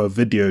even saw a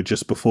video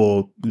just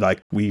before,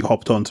 like, we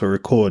hopped on to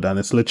record, and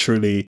it's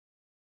literally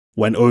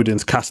when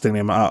Odin's casting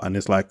him out, and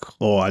it's like,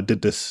 oh, I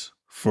did this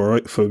for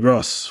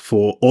us,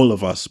 for all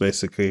of us,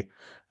 basically.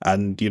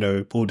 And,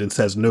 Odin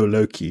says, no,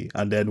 Loki.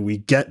 And then we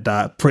get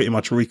that pretty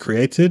much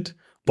recreated,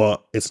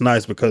 but it's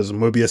nice because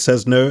Mobius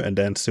says no, and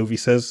then Sylvie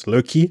says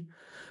Loki.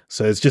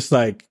 So it's just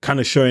like kind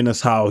of showing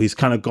us how he's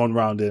kind of gone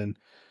round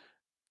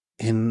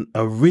in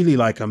a really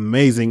like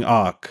amazing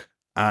arc.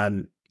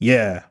 And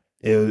yeah,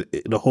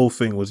 the whole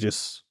thing was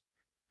just,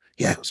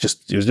 it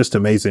was just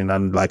amazing.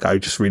 And like, I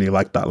just really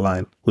liked that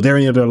line. Were there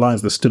any other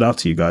lines that stood out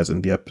to you guys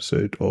in the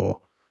episode or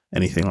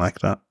anything like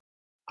that?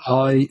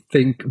 I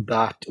think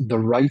that the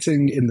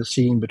writing in the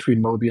scene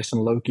between Mobius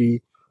and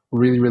Loki,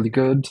 really, really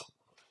good.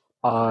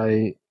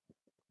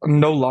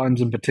 No lines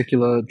in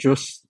particular,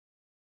 just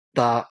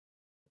that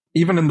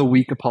even in the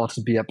weaker parts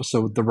of the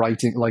episode, the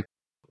writing, like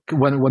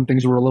when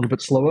things were a little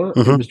bit slower,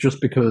 it was just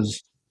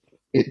because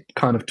it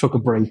kind of took a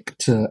break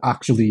to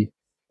actually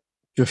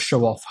just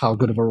show off how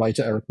good of a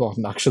writer Eric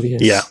Martin actually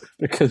is. Yeah.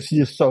 Because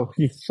he's so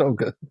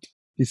good.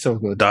 He's so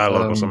good.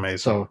 Dialogue was amazing.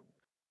 So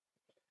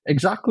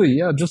exactly,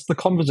 yeah, just the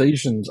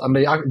conversations, and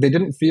they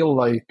didn't feel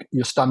like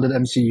your standard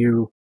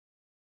MCU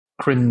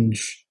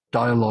cringe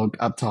dialogue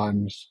at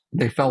times.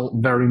 They felt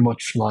very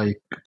much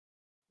like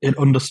it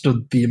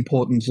understood the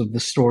importance of the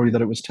story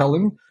that it was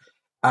telling,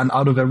 and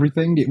out of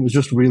everything, it was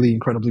just really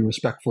incredibly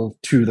respectful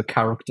to the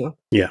character.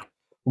 Yeah.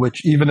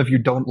 Which, even if you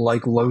don't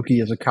like Loki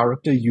as a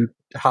character, you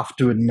have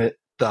to admit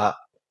that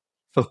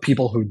for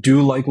people who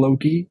do like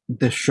Loki,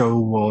 this show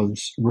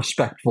was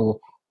respectful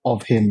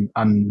of him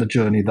and the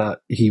journey that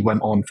he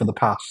went on for the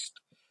past,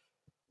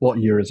 what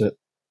year is it?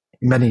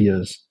 Many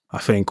years. I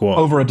think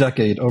over a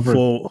decade. Over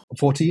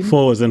 14?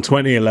 4 was in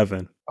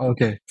 2011.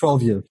 Okay,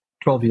 12 years.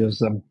 12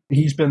 years.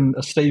 He's been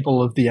a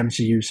staple of the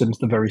MCU since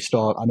the very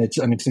start, and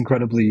it's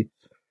incredibly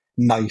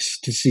nice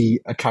to see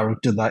a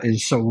character that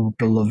is so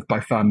beloved by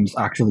fans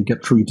actually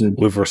get treated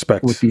with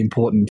respect, with the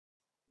important.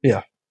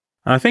 Yeah.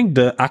 And I think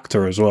the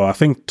actor as well. I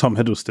think Tom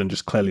Hiddleston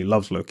just clearly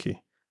loves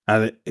Loki.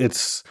 And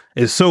it's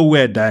so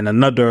weird that in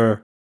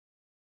another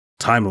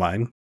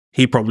timeline,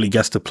 he probably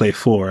gets to play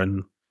Thor,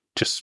 and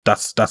just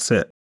that's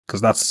it,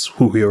 because that's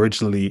who he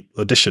originally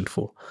auditioned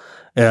for.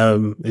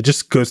 It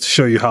just goes to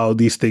show you how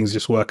these things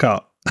just work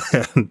out.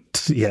 And,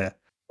 yeah.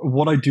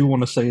 What I do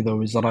want to say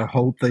though is that I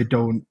hope they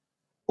don't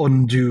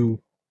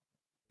undo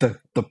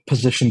the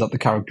position that the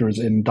character is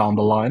in down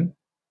the line.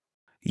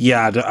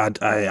 Yeah,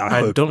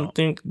 I don't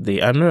think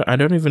they. I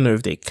don't even know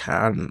if they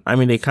can. I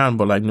mean, they can,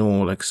 but like no one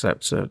will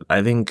accept it.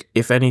 I think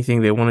if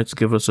anything, they wanted to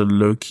give us a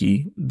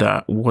Loki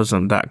that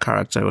wasn't that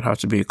character. It would have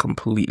to be a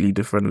completely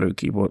different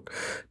Loki. But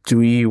do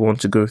we want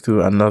to go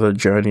through another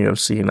journey of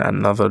seeing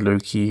another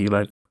Loki?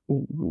 Like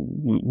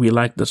we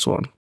like this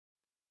one.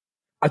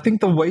 I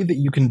think the way that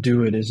you can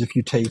do it is if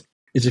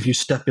you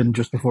step in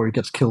just before he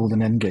gets killed in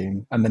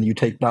Endgame, and then you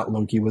take that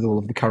Loki with all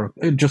of the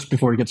character just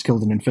before he gets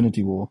killed in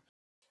Infinity War.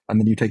 And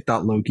then you take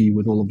that Loki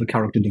with all of the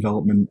character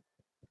development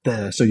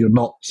there. So you're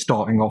not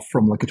starting off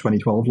from like a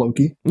 2012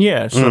 Loki.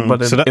 Yeah, but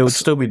it would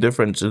still be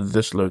different to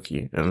this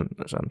Loki in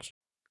a sense.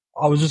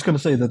 I was just going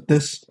to say that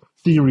this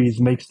series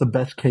makes the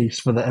best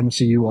case for the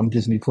MCU on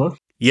Disney Plus.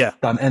 Yeah.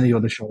 Than any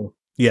other show.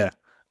 Yeah.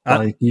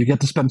 Like, you get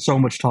to spend so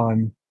much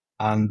time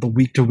and the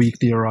week-to-week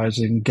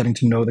theorizing, getting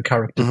to know the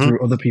character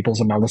through other people's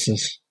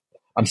analysis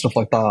and stuff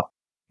like that.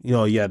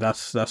 Yeah,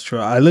 that's true.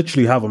 I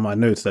literally have on my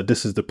notes that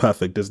this is the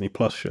perfect Disney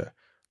Plus show.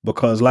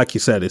 Because, like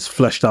you said, it's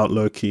fleshed out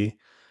Loki.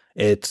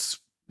 It's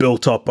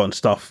built up on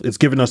stuff. It's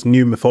given us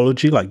new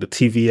mythology, like the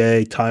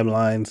TVA,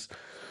 timelines,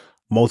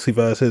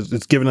 multiverses.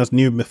 It's given us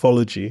new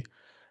mythology.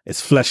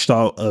 It's fleshed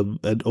out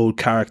an old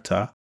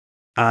character.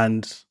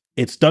 And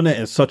it's done it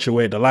in such a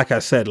way that, like I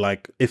said,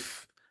 like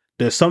if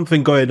there's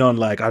something going on,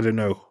 like, I don't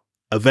know,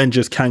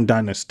 Avengers Kang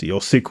Dynasty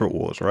or Secret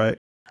Wars, right?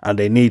 And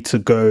they need to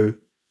go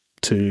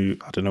to,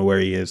 I don't know where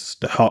he is,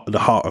 the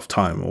heart of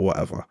time or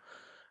whatever.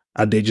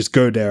 and they just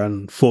go there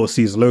and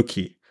foresees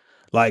Loki.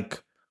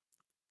 Like,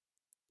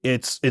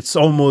 it's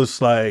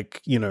almost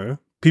like,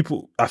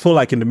 people, I feel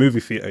like in the movie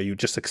theater you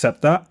just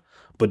accept that,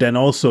 but then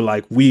also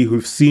like we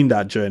who've seen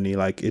that journey,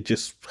 like it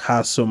just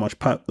has so much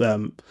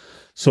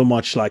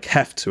like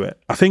heft to it.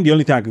 I think the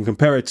only thing I can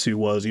compare it to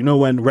was,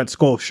 when Red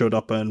Skull showed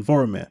up in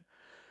Voromir.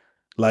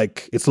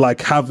 Like, it's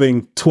like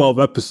having 12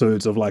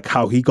 episodes of like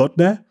how he got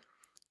there.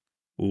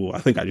 Ooh, I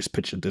think I just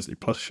pitched a Disney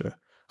Plus show.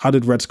 How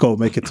did Red Skull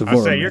make it to Voromir?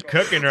 I'll say you're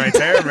cooking right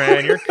there,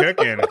 man. You're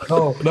cooking.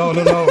 No. We don't I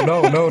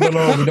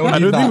need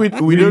don't that.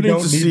 think we don't need to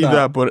need see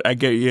that, but I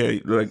get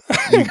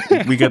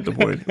we get the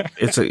point.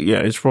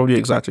 It's probably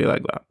exactly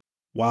like that.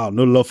 Wow,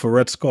 no love for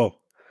Red Skull.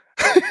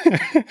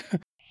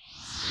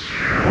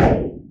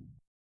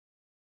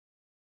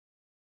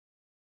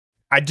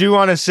 I do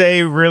want to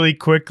say really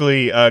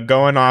quickly,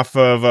 going off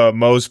of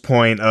Mo's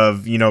point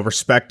of,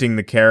 respecting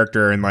the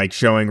character and like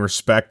showing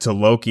respect to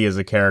Loki as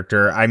a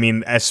character. I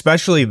mean,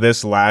 especially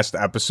this last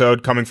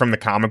episode coming from the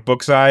comic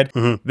book side,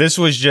 this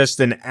was just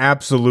an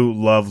absolute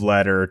love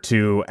letter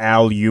to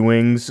Al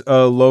Ewing's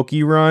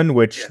Loki run,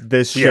 which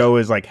this show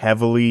is like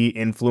heavily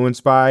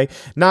influenced by.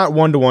 Not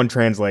one-to-one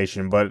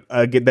translation, but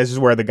this is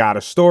where the God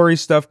of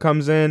Stories stuff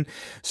comes in.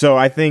 So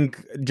I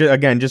think,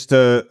 again, just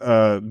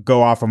to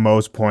go off of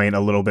Mo's point a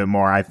little bit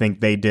more, I think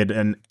they did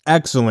an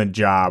excellent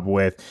job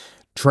with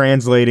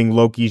translating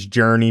Loki's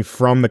journey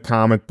from the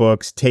comic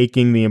books,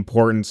 taking the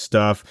important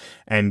stuff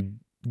and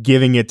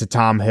giving it to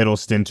Tom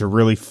Hiddleston to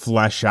really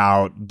flesh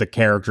out the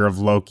character of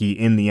Loki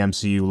in the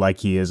MCU like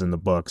he is in the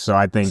book. So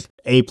I think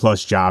A+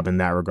 job in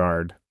that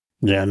regard.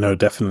 Yeah, no,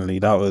 definitely.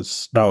 That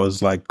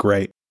was like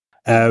great.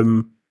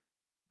 Right,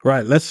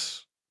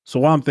 so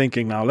what I'm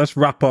thinking now, let's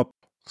wrap up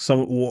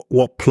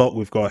what plot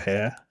we've got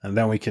here, and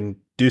then we can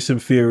do some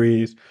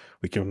theories.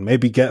 We can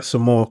maybe get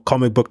some more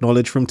comic book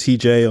knowledge from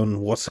TJ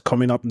on what's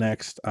coming up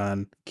next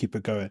and keep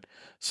it going.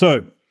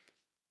 So,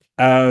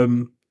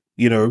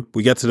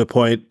 we get to the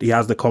point, he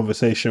has the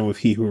conversation with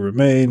He Who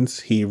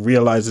Remains, he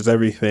realizes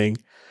everything,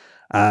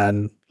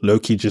 and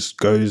Loki just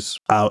goes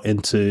out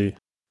into,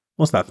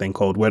 what's that thing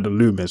called? Where the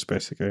loom is,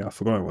 basically. I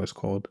forgot what it's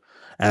called.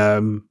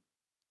 And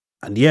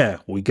yeah,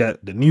 we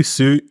get the new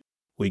suit,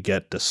 we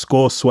get the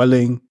score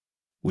swelling,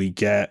 we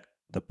get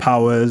the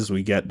powers,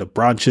 we get the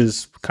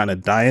branches kind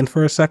of dying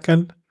for a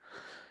second,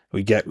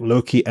 we get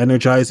Loki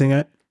energizing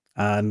it,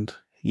 and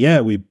yeah,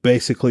 we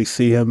basically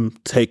see him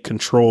take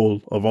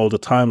control of all the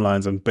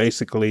timelines and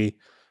basically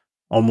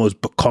almost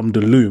become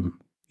the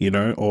loom,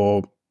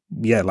 or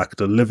yeah, like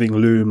the living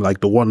loom, like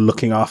the one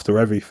looking after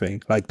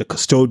everything, like the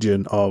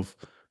custodian of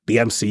the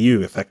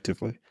MCU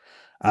effectively.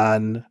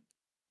 And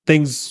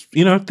things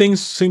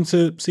seem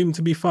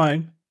to be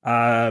fine.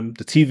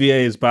 The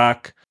TVA is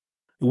back.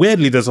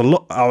 Weirdly, there's a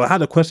lot. I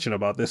had a question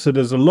about this. So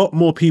there's a lot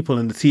more people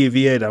in the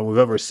TVA than we've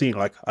ever seen.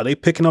 Like, are they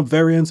picking up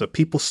variants? Are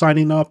people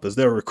signing up? Is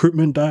there a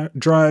recruitment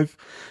drive?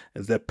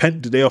 Is there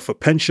do they offer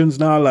pensions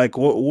now? Like,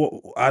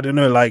 what? I don't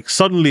know. Like,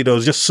 suddenly there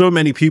was just so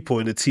many people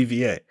in the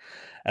TVA.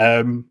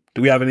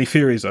 Do we have any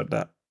theories on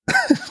that,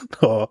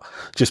 or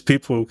just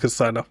people who can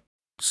sign up?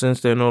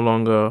 Since they're no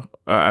longer,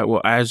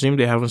 I assume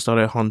they haven't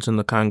started hunting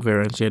the Kang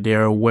variants yet. They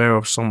are aware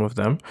of some of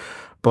them.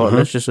 But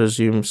let's just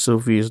assume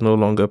Sylvie is no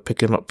longer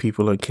picking up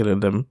people and killing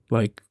them.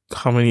 Like,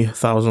 how many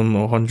 1,000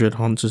 or 100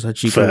 hunters had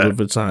she killed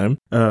over time?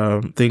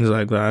 Things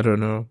like that, I don't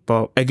know.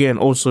 But again,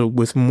 also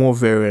with more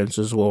variants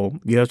as well,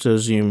 you have to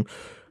assume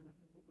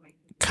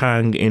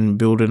Kang, in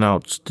building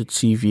out the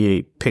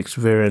TVA, picked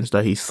variants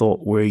that he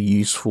thought were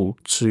useful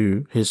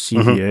to his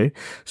TVA.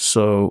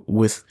 So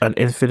with an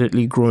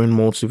infinitely growing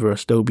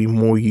multiverse, there'll be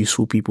more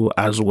useful people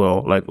as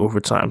well, like over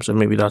time. So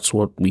maybe that's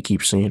what we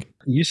keep seeing.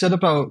 You said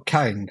about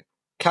Kang.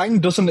 Kang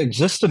doesn't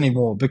exist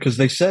anymore because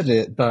they said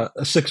that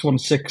a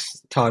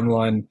 616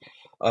 timeline,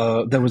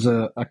 there was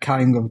a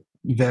Kang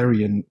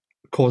variant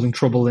causing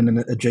trouble in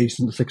an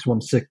adjacent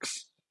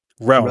 616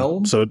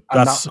 realm. So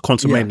that's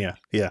Quantumania.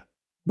 Yeah.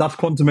 That's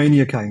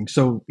Quantumania Kang.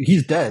 So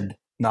he's dead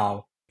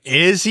now.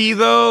 Is he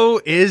though?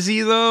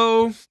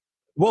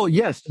 Well,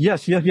 yes. Yeah.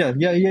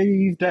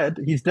 He's dead.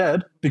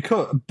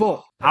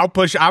 But I'm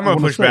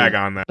gonna push back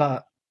on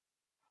that.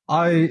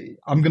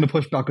 I'm going to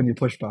push back on your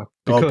pushback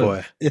because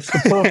boy. it's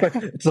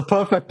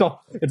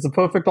the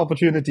perfect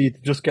opportunity to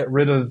just get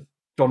rid of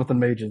Jonathan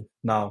Majors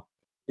now.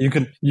 You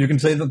can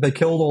say that they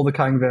killed all the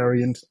Kang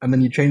variants, and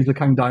then you change the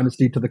Kang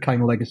dynasty to the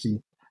Kang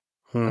legacy,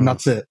 and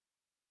that's it.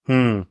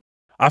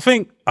 I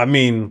think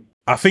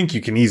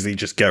you can easily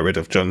just get rid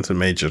of Jonathan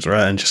Majors,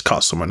 right, and just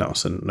cast someone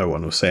else, and no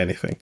one will say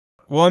anything.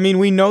 Well, I mean,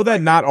 we know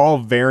that not all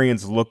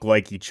variants look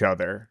like each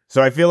other.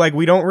 So I feel like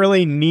we don't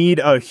really need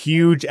a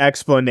huge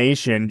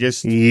explanation.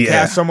 Just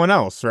cast someone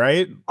else,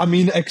 right? I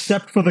mean,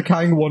 except for the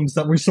Kang ones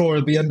that we saw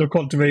at the end of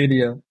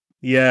Quantumania.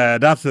 Yeah,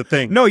 that's the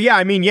thing. No, yeah,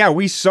 I mean, yeah,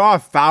 we saw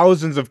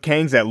thousands of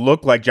Kangs that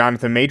look like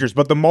Jonathan Majors,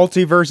 but the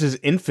multiverse is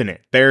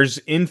infinite. There's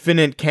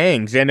infinite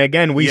Kangs. And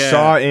again, we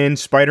saw in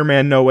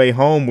Spider-Man No Way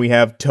Home, we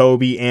have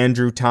Toby,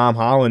 Andrew, Tom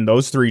Holland.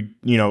 Those three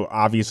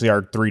obviously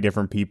are 3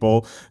 different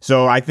people.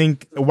 So I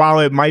think while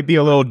it might be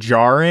a little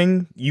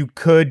jarring, you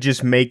could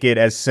just make it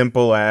as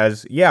simple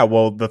as, yeah,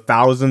 well, the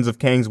thousands of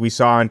Kangs we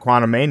saw in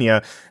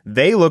Quantumania,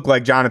 they look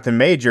like Jonathan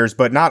Majors,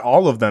 but not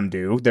all of them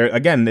do.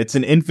 Again, it's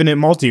an infinite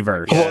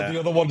multiverse. Yeah. Well, the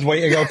other one's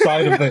waiting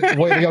outside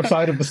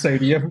of the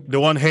stadium. The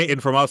one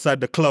hating from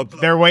outside the club.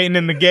 They're waiting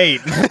in the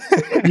gate.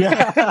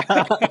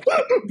 Yeah.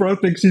 Bro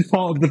thinks he's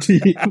part of the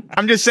team.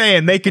 I'm just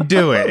saying they could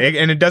do it.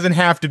 And it doesn't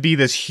have to be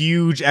this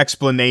huge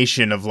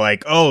explanation of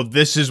like, oh,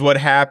 this is what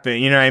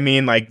happened. You know what I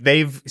mean? Like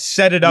they've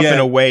set it up in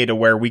a way to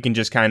where we can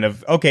just kind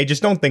of, okay,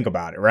 just don't think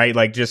about it, right?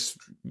 Like just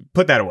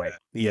put that away.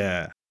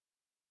 Yeah.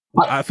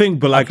 I think,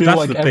 but like, I feel that's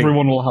like the thing.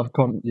 everyone will have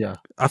yeah.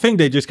 I think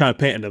they just kind of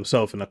painted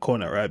themselves in a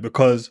corner, right?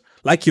 Because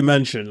like you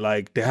mentioned,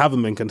 like they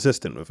haven't been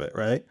consistent with it,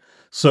 right?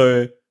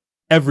 So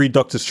every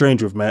Doctor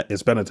Strange we've met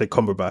is Benedict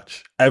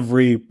Cumberbatch.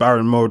 Every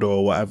Baron Mordo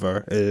or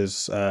whatever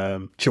is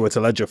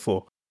Chiwetel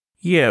Ejiofor.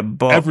 Yeah,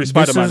 but every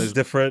Spider-Man is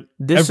different.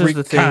 Every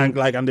Kang,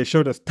 like, and they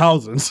showed us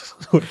thousands.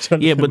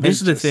 Yeah, but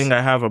this is the thing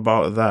I have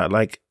about that.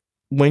 Like,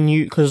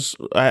 because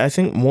I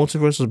think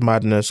Multiverse of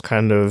Madness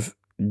kind of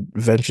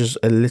ventures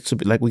a little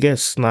bit, like we get a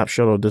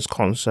snapshot of this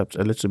concept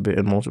a little bit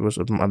in Multiverse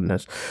of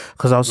Madness,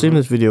 because I was seeing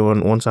this video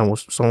and one time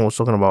someone was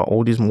talking about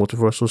all these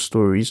multiversal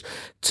stories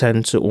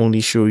tend to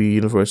only show you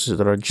universes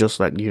that are just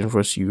like the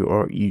universe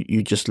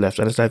you just left,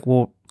 and it's like,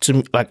 well,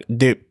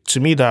 to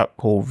me that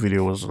whole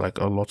video was like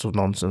a lot of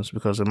nonsense,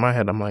 because in my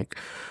head I'm like,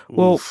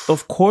 well,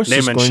 of course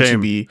it's going to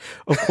be,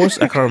 of course,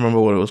 I can't remember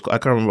what it was, I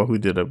can't remember who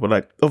did it, but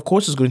like, of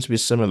course it's going to be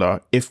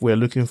similar if we're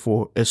looking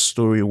for a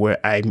story where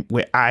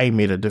I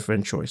made a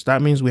different choice.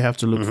 That means we have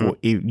to look for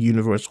a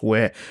universe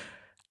where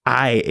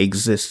I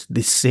exist,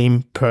 the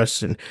same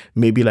person.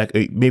 Maybe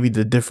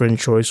the different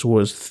choice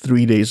was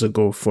 3 days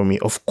ago for me.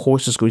 Of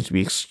course it's going to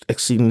be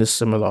exceedingly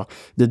similar.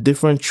 The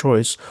different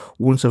choice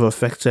wouldn't have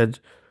affected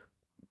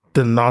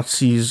the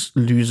Nazis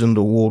losing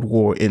the World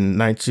War in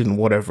 19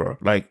 whatever.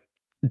 Like,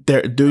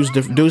 those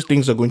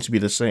things are going to be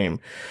the same,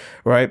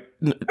 right?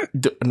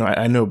 No,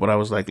 I know, but I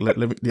was like, let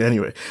me,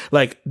 anyway.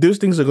 Like, those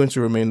things are going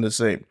to remain the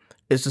same.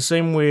 It's the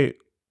same way.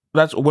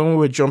 That's when we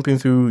were jumping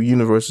through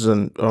universes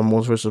and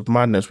Multiverse of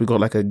Madness, we got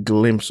like a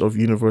glimpse of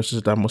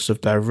universes that must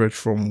have diverged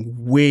from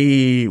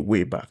way,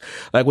 way back.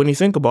 Like, when you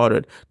think about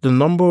it, the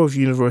number of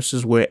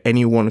universes where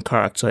any one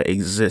character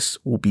exists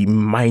will be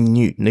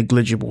minute,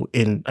 negligible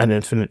in an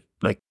infinite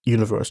like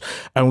universe.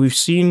 And we've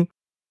seen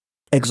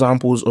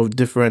examples of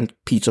different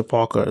Peter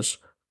Parkers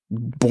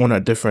born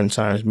at different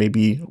times.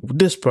 Maybe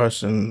this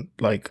person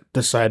like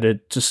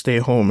decided to stay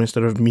home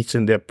instead of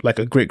meeting their, like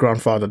a great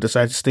grandfather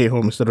decided to stay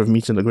home instead of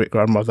meeting the great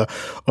grandmother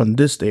on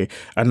this day,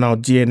 and now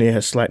DNA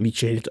has slightly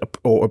changed,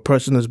 or a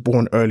person is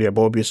born earlier,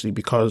 but obviously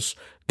because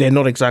they're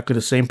not exactly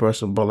the same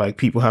person, but like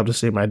people have the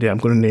same idea. I'm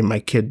going to name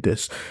my kid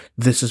this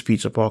is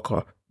Peter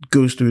Parker,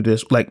 goes through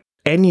this, like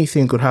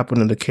anything could happen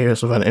in the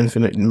chaos of an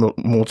infinite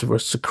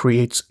multiverse to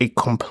create a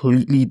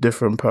completely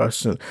different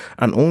person,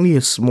 and only a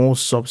small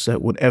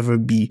subset would ever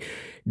be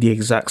the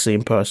exact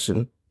same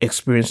person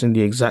experiencing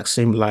the exact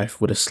same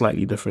life with a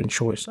slightly different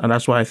choice. And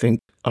that's why I think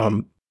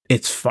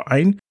it's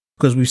fine,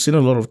 because we've seen a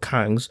lot of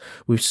Kangs.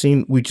 We've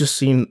just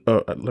seen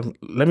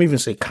let me even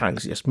say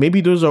Kangs. Yes,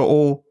 maybe those are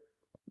all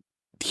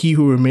He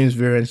Who Remains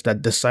variants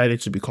that decided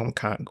to become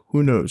Kang.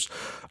 Who knows?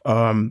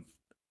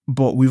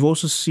 But we've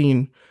also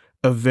seen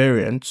a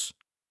variant,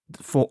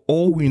 for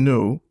all we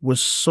know, was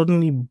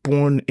suddenly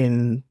born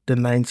in the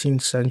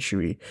 19th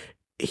century.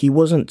 He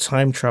wasn't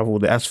time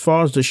traveled. As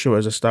far as the show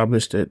has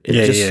established it,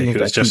 seems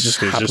like he just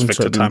happened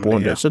to have been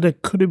born there. So there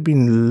could have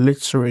been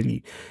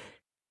literally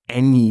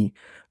any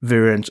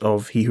variant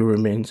of He Who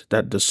Remains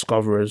that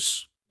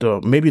discovers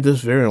maybe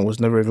this variant was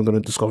never even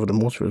going to discover the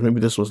multiverse.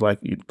 Maybe this was like,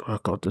 oh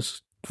God,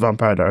 this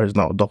Vampire Diaries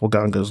now,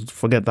 doppelgangers,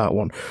 forget that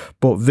one.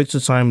 But Victor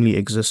Timely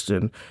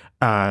existed,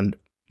 and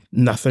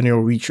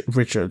Nathaniel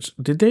Richards.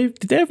 Did they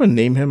ever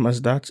name him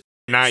as that?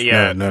 Not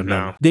yet.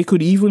 No. They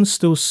could even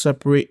still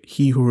separate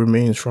He Who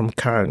Remains from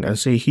Kang and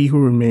say He Who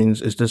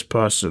Remains is this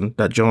person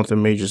that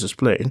Jonathan Majors is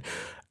playing,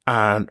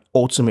 and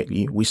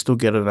ultimately we still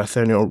get a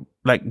Nathaniel.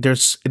 Like,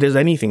 there's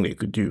anything they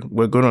could do.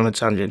 We're going on a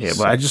tangent here,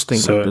 but I just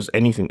think there's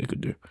anything they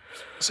could do.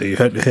 So you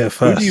heard it here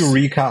first. Who do you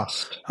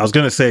recast? I was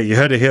going to say, you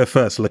heard it here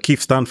first. Lakeith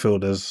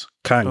Stanfield as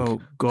Kang.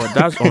 Oh God,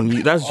 that's on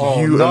you. That's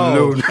you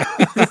no. alone.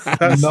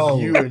 That's No,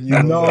 you and you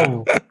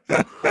alone.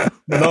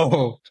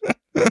 No.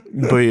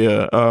 But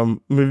yeah,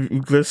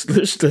 maybe let's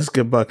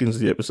get back into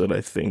the episode.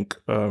 I think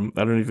I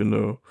don't even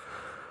know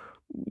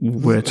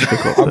where to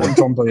pick up. I want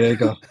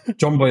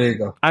John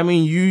Boyega. I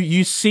mean,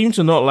 you seem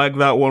to not like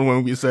that one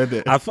when we said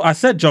it. I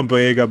said John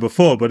Boyega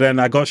before, but then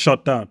I got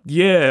shot down.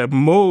 Yeah,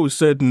 Mo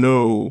said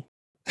no.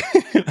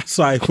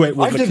 So I went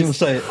with I didn't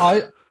say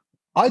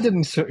I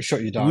didn't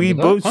shut you down. We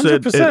both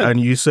said it, and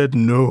you said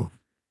no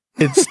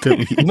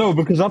instantly. No,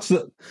 because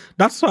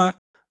that's why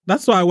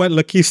I went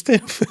Lakeith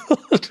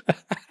Stanfield.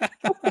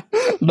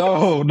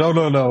 No.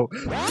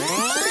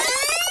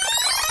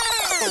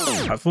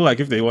 I feel like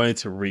if they wanted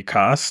to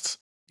recast,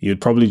 you'd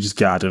probably just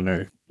get, I don't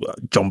know,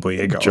 John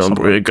Boyega or John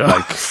something. Boyega.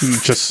 Like, you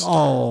just...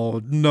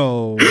 Oh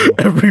no,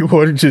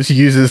 Everyone just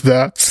uses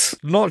that.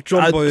 not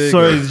John Boyega.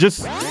 So it's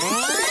just...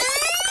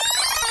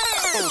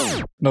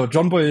 No,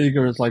 John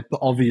Boyega is like the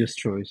obvious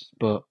choice,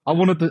 but I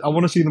want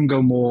to see them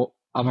go more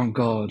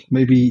avant-garde.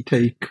 Maybe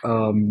take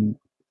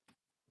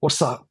what's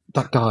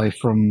that guy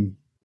from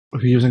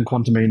who was in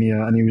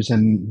Quantumania and he was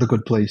in The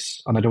Good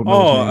Place, and I don't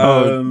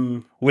know his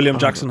name. William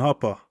Jackson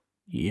Harper.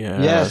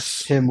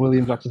 Yes, him,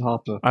 William Jackson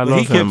Harper. I Well,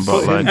 love him,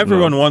 but like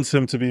everyone no. wants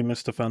him to be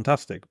Mr.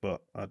 Fantastic,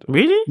 but I don't.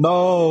 Really?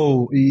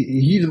 No,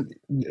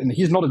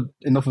 he's not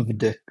enough of a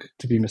dick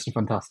to be Mr.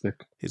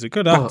 Fantastic. He's a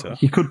good But actor.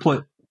 he could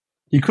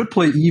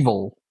play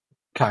evil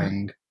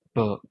Kang,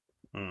 but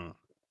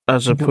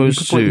As he could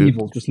opposed play to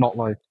evil, just not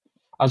like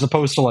as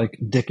opposed to like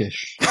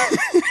dickish.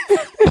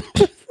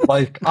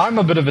 Like I'm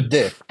a bit of a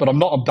dick, but I'm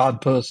not a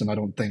bad person. I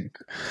don't think.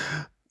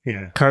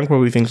 Yeah. Kang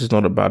probably thinks he's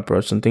not a bad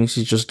person, thinks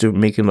he's just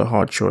making the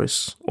hard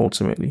choice,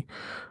 ultimately.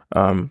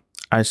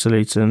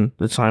 Isolating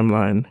the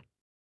timeline.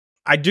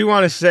 I do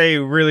want to say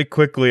really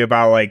quickly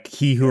about like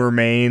He Who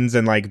Remains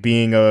and like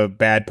being a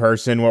bad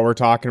person. What we're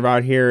talking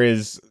about here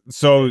is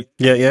so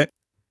Yeah.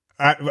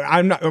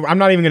 I'm not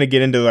even going to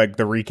get into like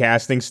the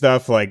recasting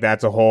stuff. Like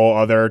that's a whole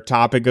other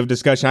topic of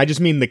discussion. I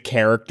just mean the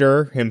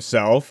character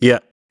himself. Yeah.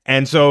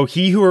 And so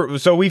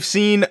we've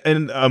seen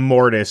a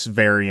Mortis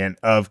variant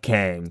of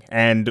Kang,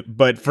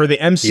 but for the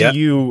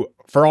MCU,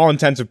 for all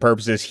intents and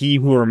purposes, He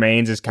Who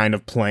Remains is kind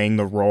of playing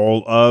the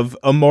role of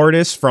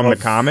Immortus from the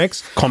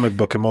comics. Comic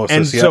book Immortus.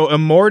 And so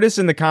Immortus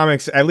in the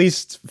comics, at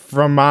least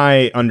from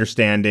my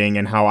understanding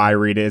and how I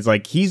read it, is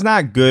like he's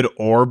not good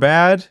or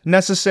bad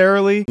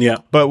necessarily. Yeah.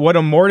 But what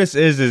Immortus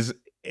is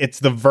it's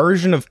the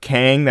version of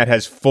Kang that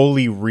has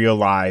fully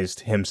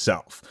realized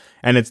himself.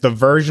 And it's the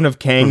version of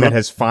Kang that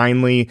has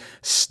finally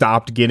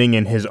stopped getting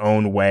in his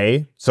own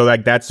way. So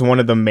like that's one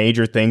of the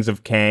major things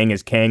of Kang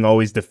is Kang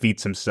always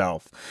defeats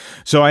himself.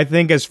 So I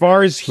think as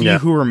far as He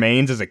Who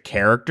Remains as a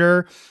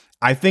character,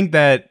 I think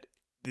that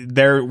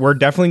we're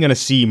definitely going to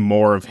see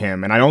more of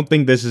him. And I don't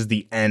think this is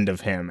the end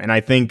of him. And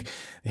I think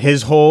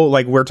his whole,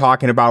 like we're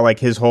talking about like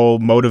his whole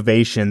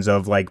motivations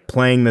of like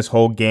playing this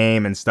whole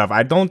game and stuff.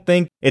 I don't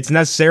think it's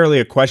necessarily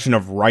a question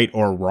of right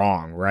or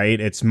wrong, right?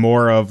 It's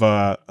more of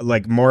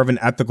an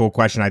ethical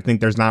question. I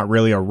think there's not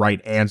really a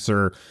right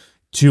answer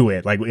to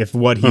it. Like if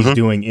what he's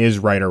doing is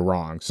right or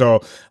wrong.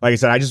 So like I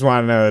said, I just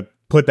want to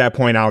put that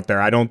point out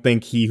there. I don't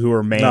think He Who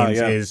Remains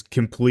is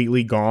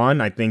completely gone.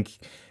 I think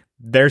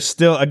there's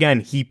still,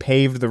 again, he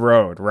paved the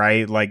road,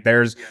 right? Like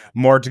there's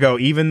more to go.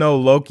 Even though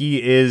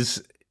Loki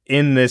is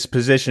in this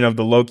position of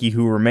the Loki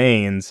Who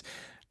Remains,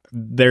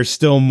 there's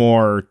still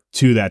more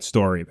to that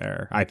story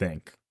there, I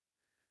think.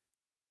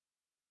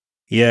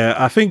 Yeah,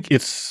 I think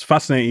it's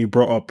fascinating you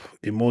brought up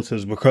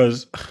Immortus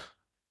because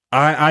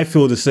I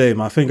feel the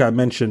same. I think I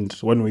mentioned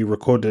when we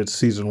recorded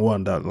season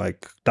 1 that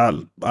like that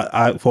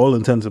I for all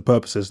intents and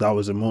purposes that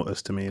was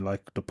Immortus to me,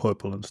 like the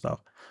purple and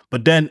stuff.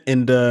 But then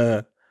in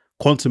the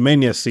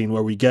Quantumania scene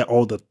where we get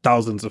all the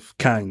thousands of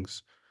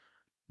Kangs,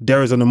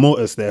 there is an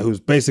Immortus there who's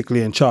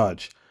basically in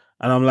charge.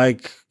 And I'm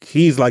like,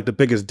 he's like the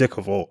biggest dick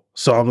of all.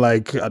 So I'm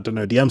like, I don't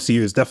know, the MCU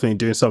is definitely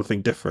doing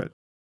something different.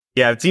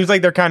 Yeah, it seems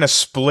like they're kind of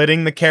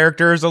splitting the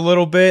characters a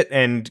little bit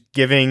and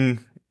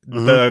giving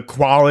the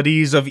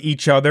qualities of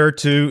each other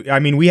to, I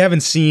mean, we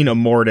haven't seen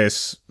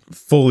Immortus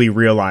fully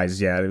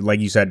realized yet, like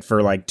you said,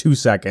 for like 2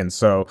 seconds.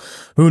 So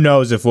who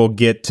knows if we'll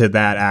get to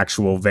that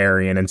actual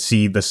variant and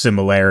see the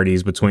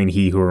similarities between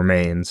He Who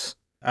Remains.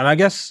 And I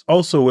guess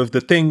also with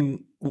the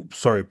thing,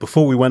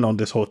 before we went on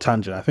this whole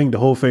tangent, I think the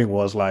whole thing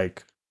was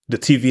like the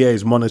TVA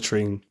is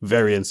monitoring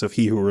variants of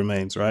He Who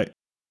Remains, right?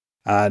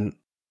 And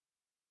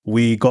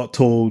we got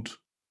told,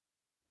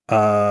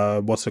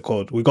 what's it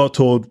called? We got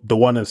told the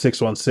one in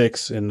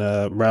 616 in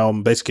the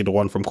realm, basically the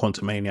one from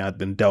Quantumania, had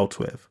been dealt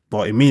with.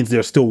 But it means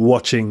they're still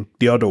watching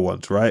the other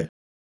ones, right?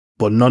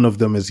 But none of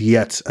them is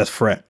yet a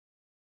threat.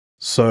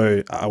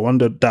 So I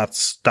wonder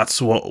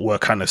that's what we're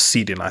kind of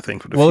seeding, I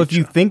think, for the future. If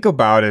you think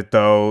about it,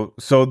 though,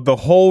 so the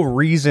whole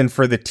reason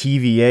for the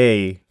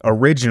TVA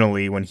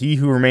originally, when He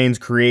Who Remains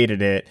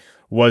created it,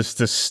 was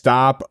to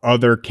stop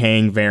other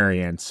Kang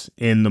variants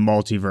in the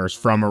multiverse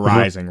from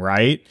arising,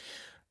 right?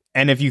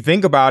 And if you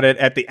think about it,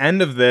 at the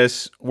end of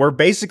this, we're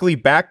basically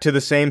back to the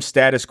same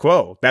status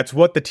quo. That's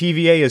what the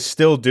TVA is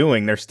still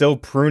doing. They're still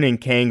pruning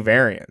Kang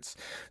variants.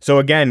 So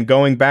again,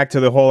 going back to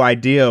the whole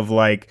idea of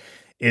like,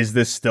 is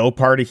this still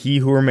part of He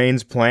Who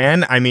Remains'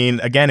 plan? I mean,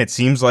 again, it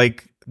seems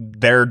like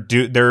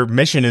their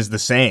mission is the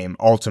same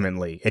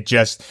ultimately. It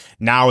just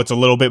now it's a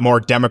little bit more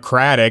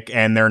democratic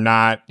and they're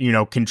not,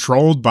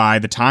 controlled by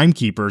the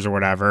timekeepers or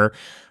whatever.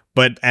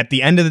 But at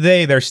the end of the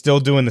day, they're still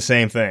doing the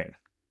same thing.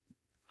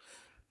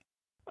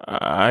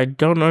 I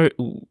don't know.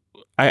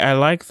 I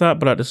like that,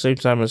 but at the same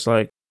time, it's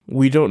like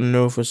we don't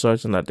know for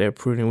certain that they're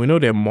pruning. We know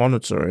they're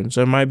monitoring,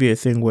 so it might be a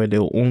thing where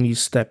they'll only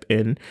step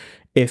in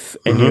if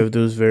any of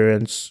those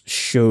variants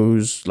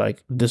shows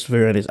like this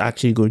variant is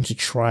actually going to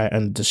try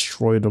and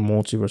destroy the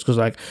multiverse. Because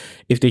like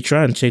if they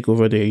try and take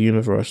over their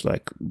universe,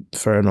 like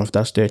fair enough,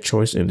 that's their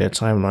choice in their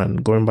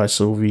timeline. Going by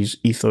Sylvie's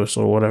ethos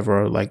or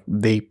whatever, like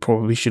they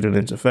probably shouldn't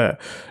interfere.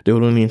 They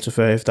would only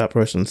interfere if that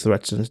person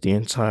threatens the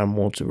entire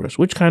multiverse,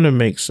 which kind of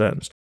makes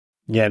sense.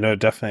 Yeah, no,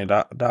 definitely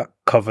that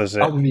covers it.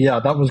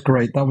 That was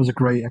great. That was a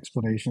great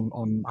explanation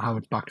on how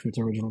it's back to its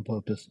original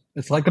purpose.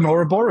 It's like an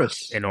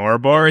Ouroboros. An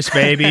Ouroboros,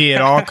 baby. It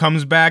all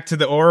comes back to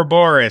the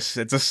Ouroboros.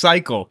 It's a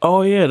cycle.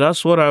 Oh yeah,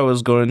 that's what I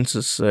was going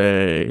to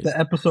say. The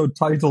episode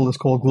title is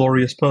called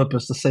Glorious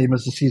Purpose, the same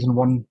as the season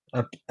 1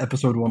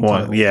 episode 1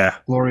 title. Yeah,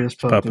 Glorious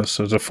Purpose.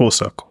 So it's a full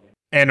circle.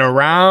 And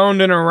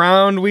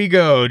around we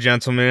go,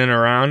 gentlemen.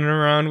 Around and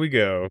around we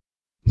go.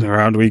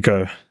 Around we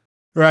go.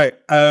 Right.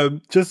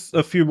 Just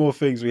a few more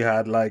things we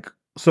had. Like,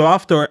 so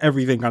after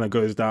everything kind of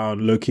goes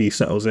down, Loki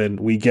settles in.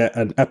 We get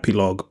an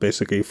epilogue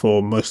basically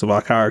for most of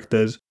our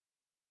characters.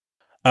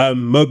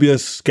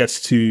 Mobius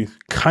gets to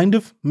kind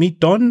of meet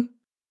Don,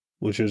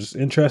 which is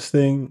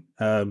interesting.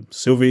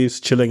 Sylvie's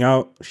chilling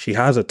out. She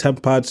has a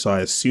temp pad, so I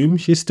assume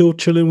she's still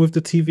chilling with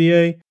the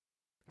TVA.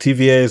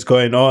 TVA is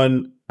going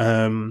on.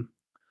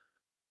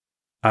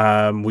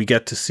 We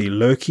get to see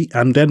Loki,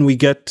 and then we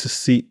get to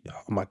see,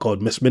 oh my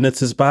god, Miss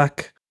Minutes is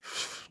back.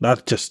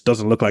 That just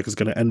doesn't look like it's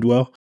going to end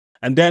well.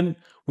 And then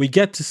we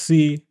get to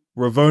see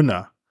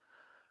Ravonna,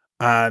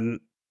 and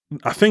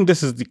I think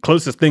this is the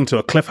closest thing to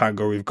a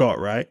cliffhanger we've got,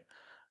 right?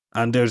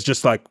 And there's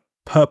just like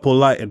purple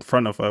light in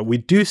front of her. We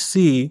do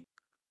see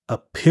a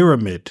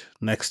pyramid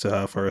next to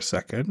her for a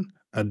second,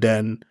 and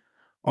then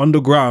on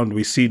the ground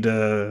we see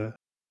the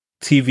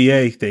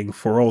TVA thing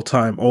for all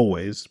time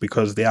always,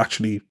 because they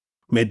actually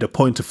made the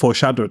point to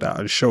foreshadow that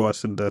and show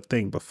us in the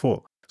thing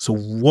before. So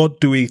what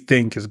do we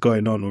think is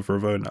going on with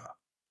Ravonna?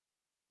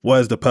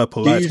 Where's the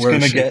purple light? She's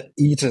going to get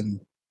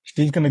eaten.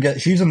 She's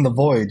in the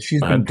void. She's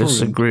been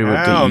disagree with the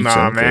Hell eating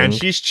nah, man. thing.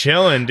 She's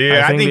chilling, dude.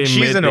 I think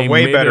she's in a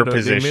way better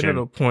position. They made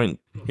it a point.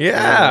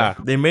 Yeah.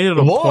 They made it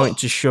a point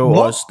to show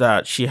us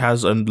that she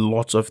has a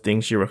lot of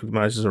things she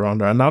recognizes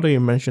around her. And now that you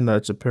mentioned that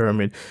it's a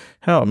pyramid,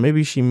 hell,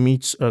 maybe she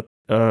meets a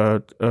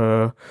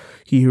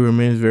He Who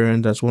Remains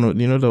variant. That's one of,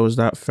 you know, there was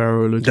that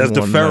pharaoh looking one.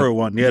 There's the pharaoh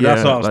one. Yeah,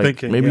 that's what I was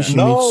thinking. Maybe she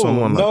meets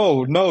someone.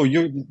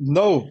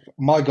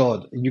 My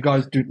God, you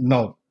guys do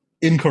no.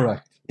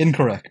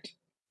 Incorrect.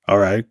 All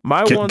right.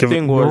 My one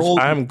thing was,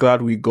 I'm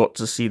glad we got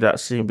to see that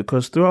scene,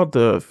 because throughout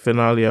the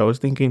finale, I was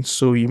thinking,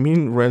 so you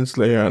mean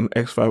Renslayer and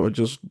X5 are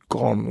just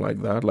gone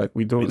like that? Like,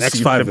 we don't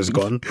see X5 them. is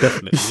gone,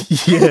 definitely.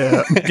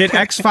 Yeah. Did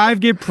X5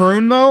 get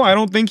pruned, though? I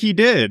don't think he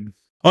did.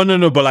 Oh,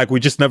 no, but like,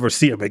 we just never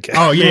see him again.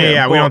 Oh,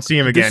 yeah, we don't see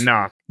him again,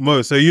 nah.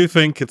 Mo, so you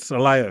think it's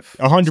Eliath?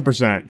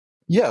 100%.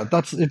 Yeah,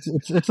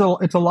 it's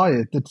a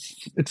lie.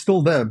 It's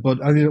still there,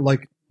 but I mean,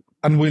 like,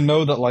 and we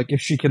know that, like, if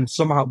she can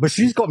somehow, but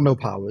she's got no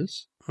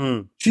powers.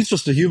 She's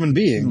just a human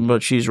being.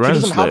 But she's Renslayer.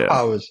 She doesn't have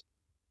powers.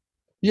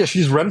 Yeah,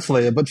 she's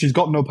Renslayer, but she's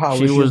got no powers.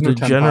 She was the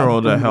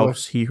general that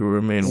helps He Who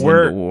Remains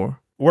win the war.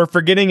 We're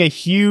forgetting a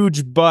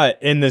huge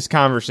but in this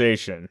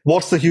conversation.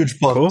 What's the huge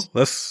but? Cool.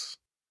 Let's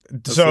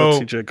let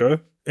TJ go.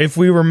 If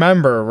we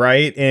remember,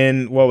 right,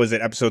 in, what was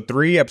it, episode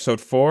 3,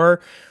 episode 4,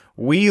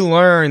 we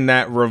learned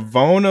that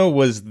Ravonna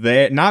was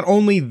there, not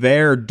only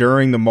there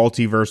during the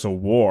multiversal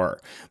war,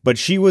 but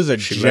she was a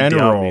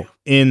general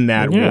in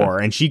that war,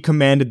 and she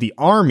commanded the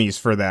armies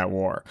for that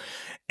war.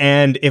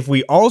 And if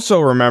we also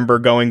remember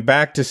going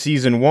back to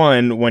season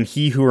 1, when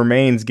He Who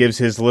Remains gives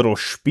his little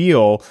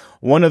spiel,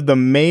 one of the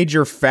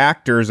major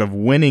factors of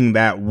winning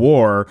that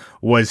war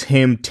was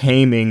him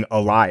taming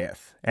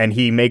Eliath. And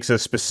he makes a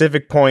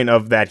specific point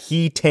of that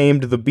he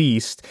tamed the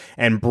beast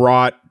and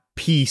brought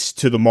peace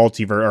to the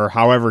multiverse, or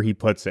however he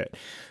puts it.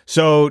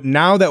 So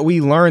now that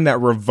we learn that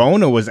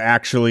Ravonna was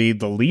actually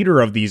the leader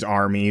of these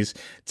armies,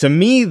 to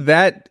me,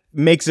 that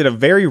makes it a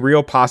very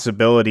real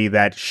possibility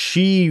that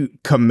she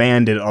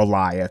commanded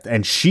Eliath,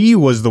 and she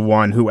was the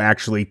one who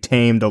actually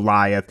tamed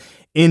Eliath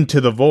into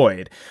the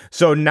void.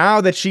 So now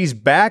that she's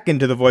back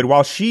into the void,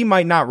 while she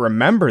might not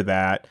remember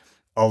that,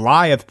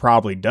 Eliath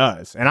probably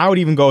does. And I would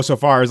even go so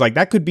far as, like,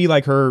 that could be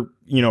like her,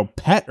 you know,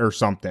 pet or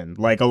something.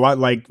 Like, a lot,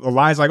 like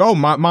Eliath's like, oh,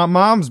 my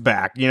mom's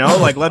back, you know,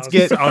 like, let's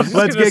get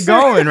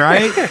going,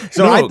 right?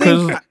 So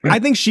I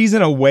think she's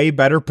in a way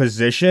better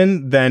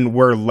position than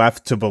we're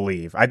left to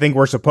believe. I think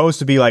we're supposed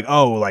to be like,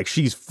 oh, like,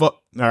 she's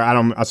I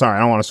don't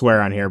want to swear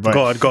on here, but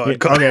go on.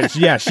 Okay,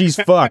 yeah, she's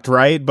fucked,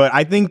 right? But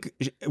I think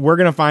we're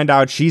gonna find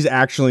out she's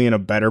actually in a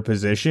better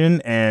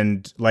position,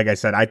 and like I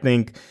said, I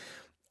think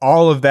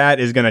all of that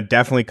is going to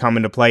definitely come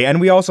into play. And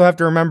we also have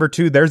to remember,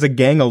 too, there's a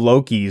gang of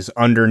Lokis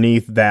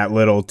underneath that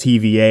little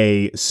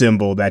TVA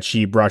symbol that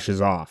she brushes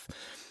off.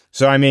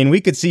 So, I mean, we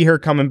could see her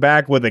coming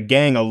back with a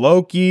gang of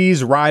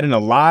Lokis, riding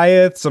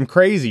Eliath, some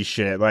crazy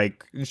shit.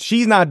 Like,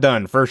 she's not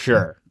done, for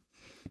sure.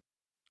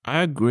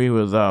 I agree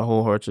with that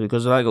wholeheartedly,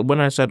 because like when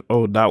I said,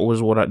 oh, that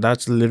was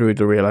that's literally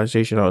the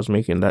realization I was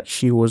making, that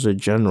she was a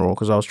general,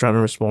 because I was trying to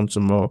respond to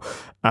Mo.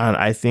 And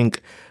I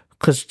think,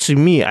 because to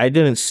me, I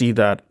didn't see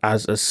that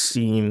as a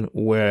scene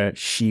where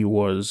she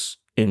was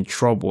in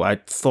trouble. I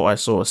thought I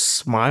saw a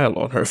smile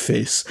on her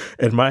face.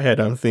 In my head,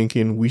 I'm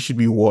thinking we should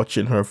be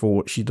watching her for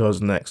what she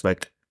does next.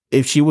 Like,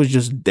 if she was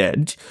just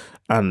dead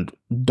and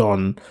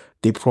done,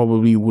 they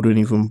probably wouldn't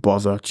even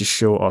bother to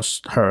show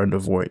us her in the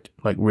void.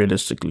 Like,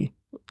 realistically,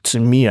 to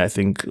me, I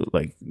think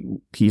like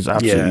he's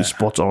absolutely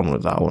spot on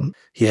with that one.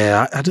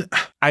 Yeah,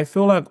 I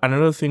feel like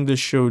another thing this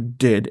show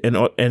did,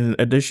 in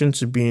addition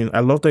to being,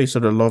 I love that you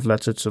said a love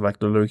letter to like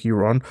the Loki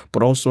run,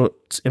 but also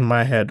in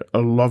my head, a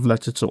love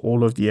letter to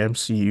all of the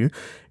MCU.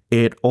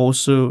 It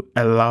also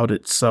allowed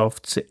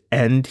itself to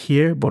end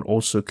here, but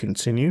also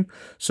continue.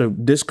 So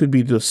this could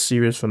be the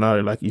series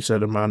finale, like you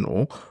said,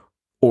 Emmanuel,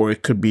 or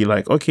it could be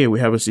like, okay, we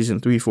have a season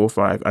 3, 4,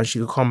 5, and she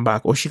could come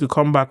back, or she could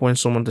come back when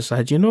someone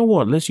decides, you know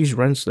what, let's use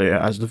Renslayer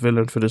as the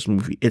villain for this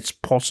movie. It's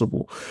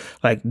possible.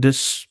 Like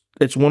this,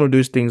 it's one of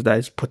those things that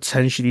is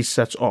potentially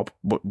set up,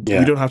 but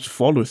we don't have to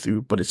follow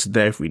through, but it's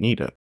there if we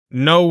need it.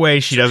 No way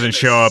she doesn't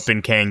show up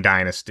in Kang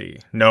Dynasty.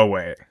 No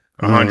way.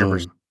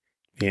 100%.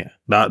 Yeah,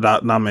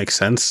 that makes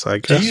sense, I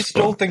guess. Do you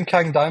still think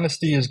Kang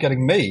Dynasty is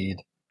getting made?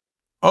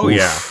 Oh,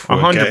 yeah. We're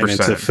 100%. getting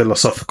into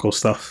philosophical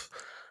stuff.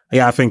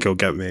 Yeah, I think it'll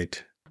get made.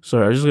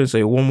 Sorry, I was just going to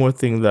say one more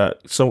thing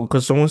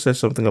because someone said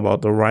something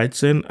about the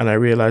writing, and I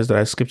realized that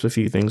I skipped a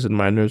few things in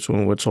my notes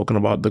when we were talking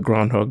about the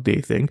Groundhog Day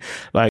thing.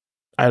 Like,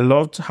 I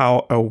loved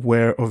how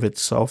aware of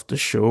itself the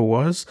show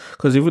was,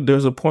 because even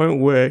there's a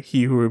point where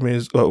he who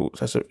remains,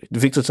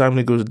 Victor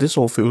Timely goes, this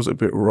all feels a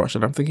bit rushed,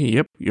 and I'm thinking,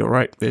 yep, you're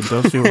right, it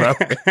does feel that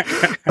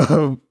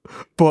way.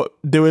 But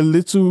there were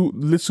little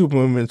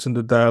moments in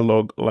the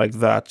dialogue like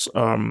that,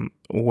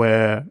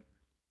 where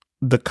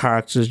the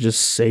characters just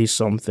say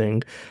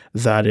something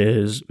that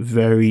is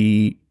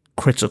very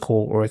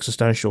critical or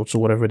existential to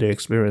whatever they're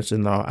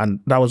experiencing now.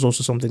 And that was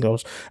also something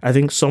else. I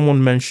think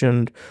someone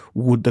mentioned,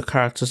 would the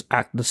characters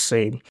act the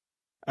same?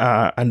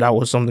 And that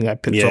was something I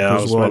picked up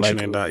as well. Like,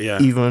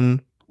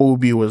 even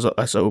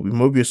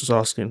Mobius was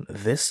asking,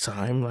 this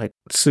time, like,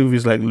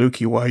 Sylvie's like,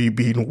 Loki, why are you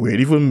being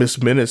weird? Even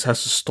Miss Minutes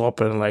has to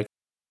stop and like,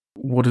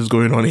 what is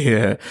going on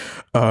here?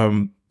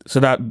 So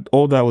that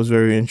all that was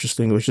very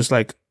interesting. It was just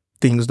like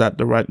things that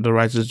the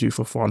writers do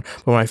for fun.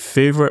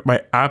 But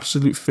my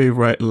absolute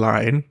favorite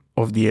line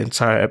of the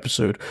entire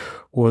episode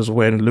was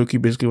when Loki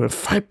basically went,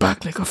 fight back,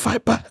 nigga,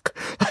 fight back.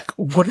 Like,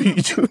 what are you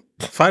doing?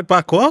 Fight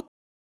back what?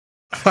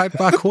 Fight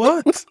back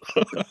what?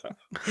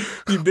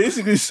 He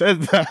basically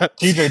said that.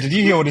 TJ, did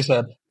you hear what he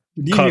said?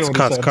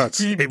 Cuts.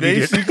 He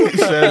basically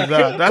said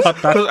that. That's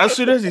because as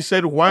soon as he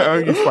said, why are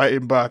you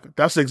fighting back?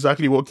 That's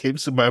exactly what came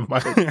to my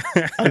mind.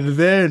 And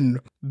then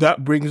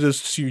that brings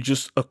us to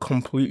just a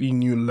completely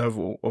new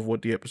level of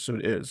what the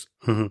episode is.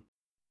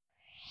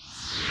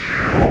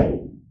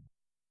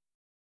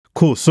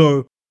 Cool.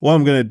 So what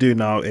I'm going to do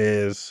now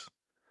is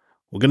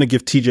we're going to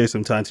give TJ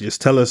some time to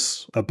just tell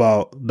us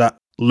about that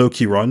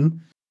Loki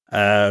run.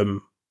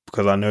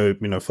 Because I know,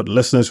 for the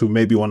listeners who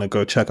maybe want to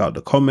go check out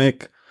the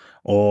comic,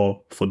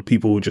 or for the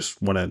people who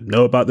just want to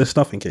know about this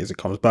stuff in case it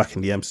comes back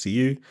in the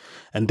MCU.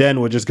 And then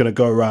we're just going to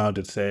go around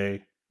and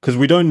say, because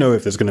we don't know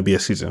if there's going to be a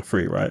season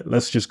 3, right?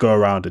 Let's just go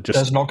around and just...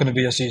 There's not going to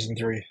be a season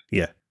 3.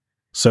 Yeah.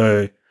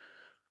 So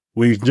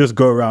we just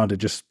go around and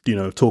just,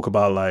 talk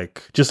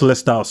about just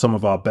list out some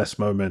of our best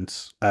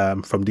moments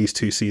from these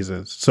 2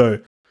 seasons. So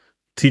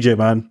TJ,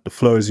 man, the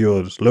floor is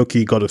yours.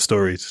 Loki, God of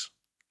Stories.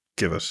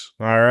 Give us.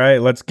 All right,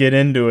 let's get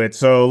into it.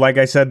 So, like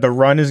I said, the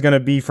run is going to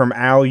be from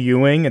Al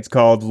Ewing. It's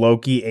called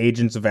Loki,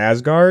 Agents of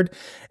Asgard.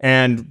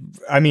 And,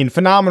 I mean,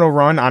 phenomenal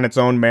run on its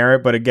own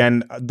merit. But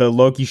again, the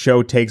Loki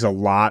show takes a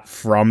lot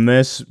from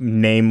this,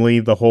 namely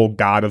the whole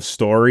God of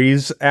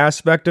Stories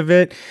aspect of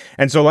it.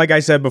 And so, like I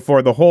said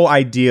before, the whole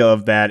idea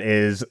of that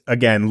is,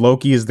 again,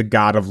 Loki is the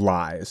god of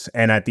lies.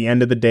 And at the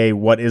end of the day,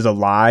 what is a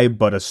lie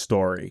but a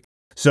story?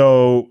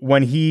 So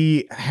when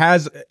he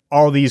has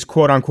all these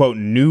quote unquote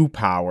new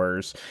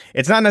powers,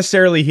 it's not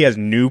necessarily he has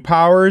new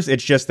powers.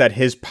 It's just that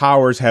his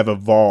powers have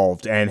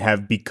evolved and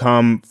have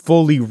become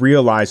fully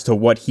realized to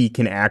what he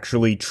can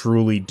actually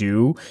truly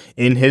do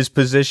in his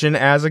position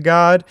as a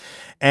god.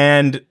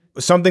 And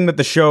something that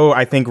the show,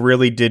 I think,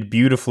 really did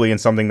beautifully, and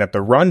something that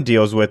the run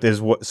deals with,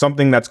 is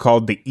something that's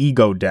called the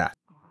ego death.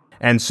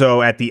 And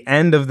so at the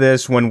end of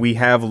this, when we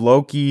have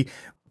Loki,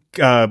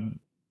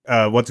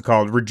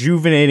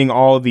 rejuvenating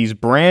all of these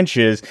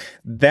branches,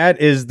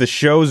 that is the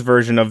show's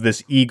version of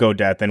this ego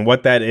death. And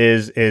what that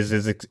is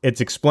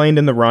it's explained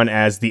in the run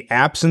as the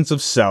absence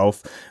of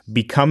self,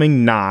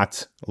 becoming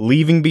not,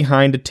 leaving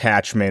behind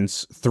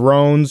attachments,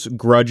 thrones,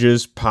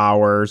 grudges,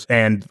 powers,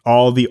 and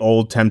all the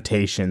old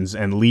temptations,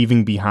 and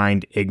leaving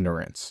behind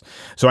ignorance.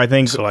 So I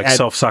think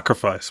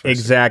self-sacrifice. Basically.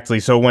 Exactly.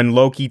 So when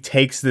Loki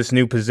takes this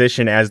new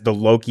position as the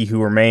Loki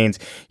who remains,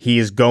 he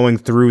is going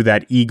through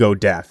that ego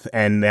death,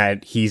 and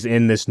that he's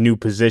in this new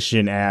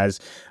position as,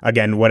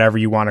 again, whatever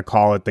you want to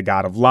call it, the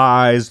god of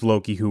lies,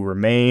 Loki who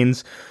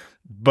remains.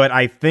 But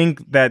I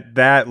think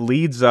that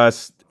leads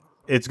us,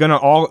 this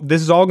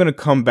is all going to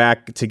come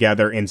back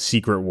together in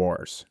Secret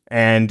Wars.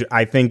 And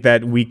I think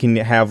that we can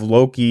have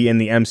Loki in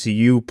the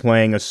MCU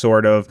playing a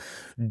sort of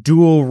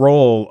dual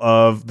role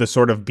of the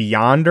sort of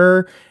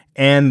beyonder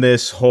and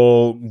this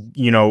whole,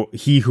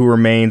 he who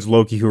remains,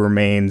 Loki who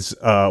remains,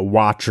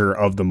 watcher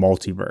of the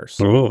multiverse.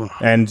 Oh.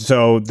 And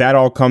so that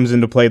all comes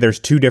into play. There's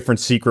two different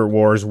secret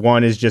wars.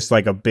 One is just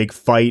like a big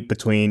fight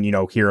between,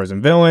 heroes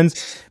and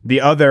villains.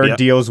 The other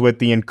deals with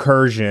the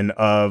incursion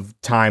of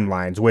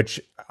timelines, which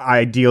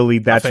ideally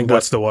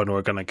that's the one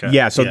we're gonna get.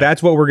 Yeah, so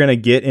that's what we're gonna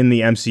get in the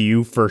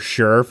MCU for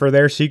sure for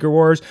their Secret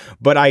Wars.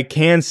 But I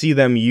can see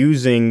them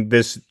using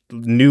this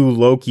new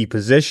Loki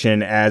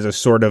position as a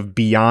sort of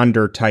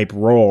Beyonder type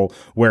role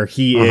where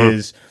he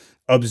is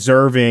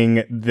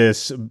observing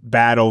this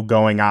battle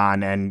going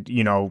on and,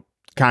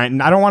 I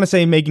don't want to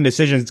say making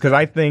decisions, because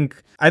I think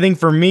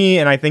for me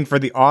and I think for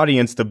the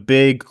audience, the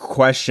big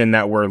question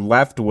that we're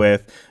left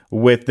with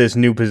this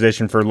new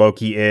position for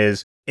Loki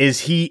is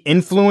he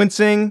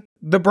influencing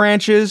the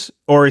branches,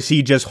 or is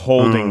he just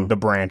holding the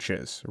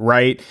branches,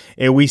 right?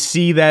 And we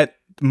see that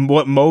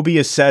what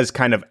Mobius says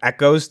kind of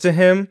echoes to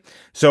him.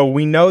 So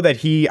we know that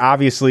he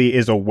obviously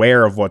is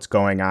aware of what's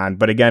going on.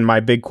 But again, my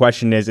big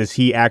question is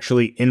he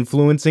actually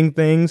influencing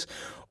things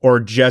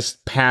or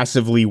just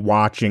passively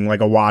watching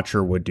like a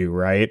watcher would do,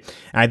 right?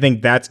 And I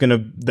think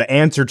the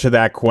answer to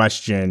that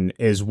question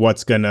is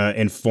what's going to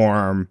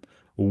inform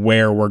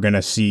where we're going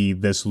to see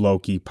this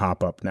Loki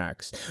pop up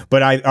next.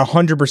 But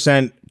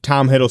 100%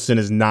 Tom Hiddleston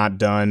is not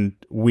done.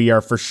 We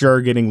are for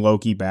sure getting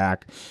Loki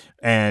back.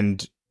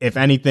 And if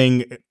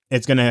anything,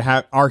 it's going to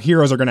have, our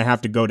heroes are going to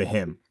have to go to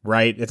him,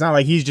 right? It's not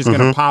like he's just going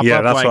to pop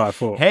up that's like, what I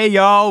thought. Hey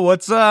y'all,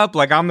 what's up?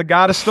 Like, I'm the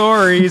god of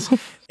stories.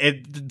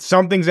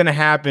 Something's going to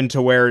happen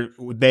to where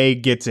they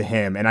get to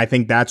him. And I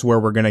think that's where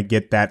we're going to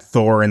get that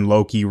Thor and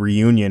Loki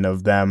reunion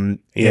of them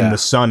in the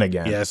sun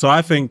again. Yeah. So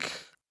I think,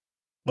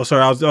 I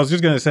was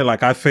just going to say,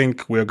 like, I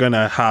think we're going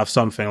to have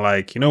something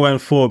like, when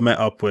Thor met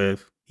up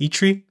with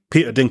Eitri?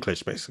 Peter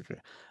Dinklage, basically.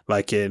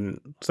 Like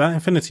was that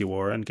Infinity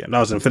War? Endgame? That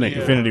was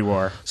Infinity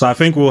War. So I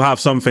think we'll have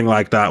something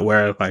like that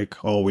where, like,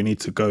 we need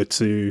to go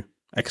to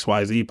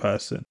XYZ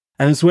person.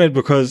 And it's weird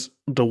because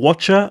the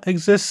Watcher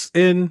exists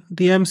in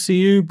the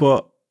MCU,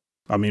 but,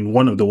 I mean,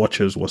 one of the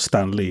Watchers was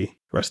Stan Lee,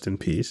 rest in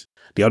peace.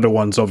 The other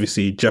one's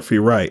obviously Jeffrey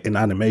Wright in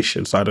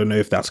animation, so I don't know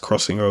if that's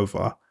crossing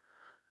over.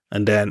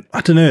 And then,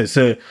 I don't know,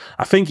 so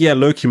I think,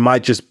 Loki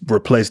might just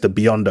replace the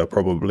Beyonder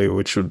probably,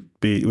 which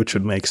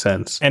would make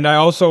sense. And I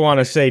also want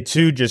to say,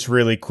 too, just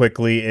really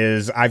quickly,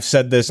 is I've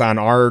said this on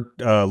our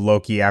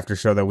Loki after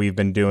show that we've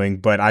been doing,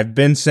 but I've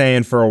been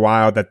saying for a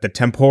while that the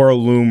temporal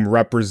loom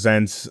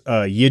represents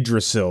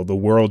Yggdrasil, the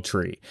world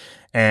tree.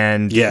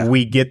 And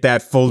we get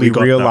that fully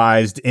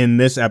realized in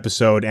this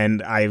episode.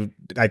 And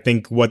I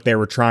think what they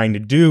were trying to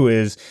do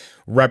is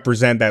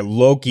represent that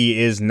Loki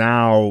is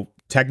now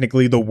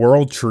technically the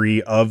world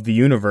tree of the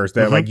universe.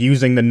 They're like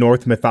using the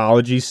Norse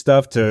mythology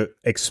stuff to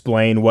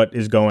explain what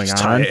is going on.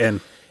 Tie it in.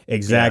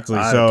 Exactly.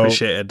 I so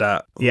appreciated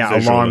that. Yeah,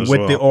 along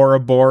with the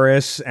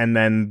Ouroboros and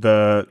then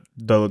the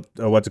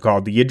what's it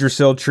called? The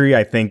Yggdrasil tree.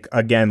 I think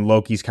again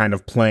Loki's kind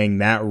of playing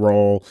that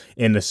role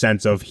in the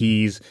sense of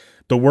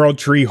the world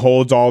tree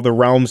holds all the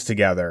realms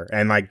together.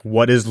 And like,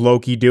 what is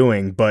Loki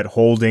doing but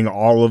holding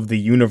all of the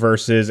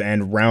universes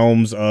and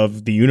realms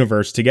of the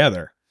universe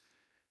together?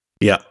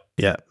 Yeah.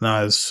 Yeah,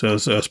 no, it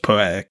was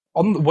poetic.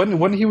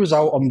 When he was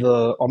out on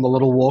the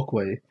little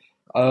walkway,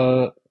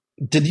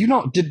 did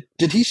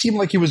he seem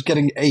like he was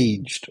getting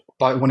aged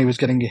when he was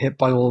getting hit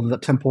by all of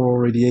that temporal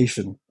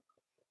radiation?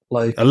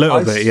 Like a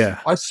little bit,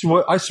 yeah. I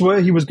swear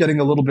he was getting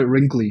a little bit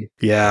wrinkly.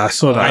 Yeah, I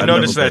saw that. I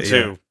noticed that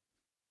too.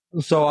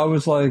 Yeah. So I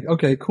was like,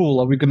 okay, cool.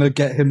 Are we gonna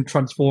get him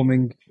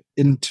transforming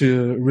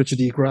into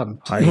Richard E. Grant?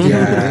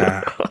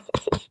 Yeah.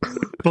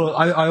 But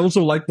I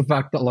also like the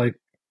fact that like,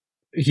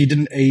 he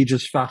didn't age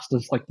as fast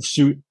as like the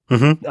suit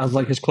as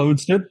like his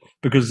clothes did,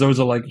 because those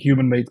are like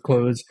human made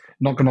clothes,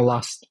 not going to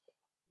last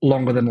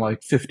longer than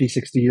like 50,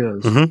 60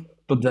 years.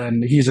 But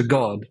then he's a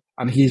god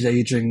and he's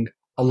aging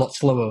a lot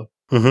slower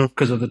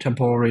because of the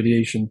temporal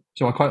radiation.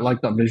 So I quite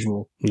like that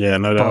visual. Yeah,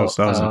 no, that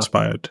was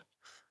inspired.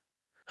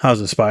 I was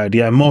inspired.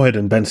 Yeah, Moorhead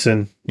and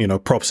Benson,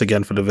 props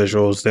again for the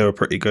visuals. They were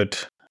pretty good.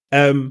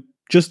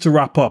 Just to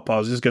wrap up, I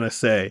was just going to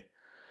say,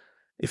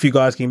 if you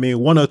guys give me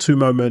one or two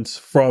moments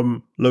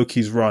from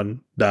Loki's run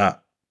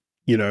that,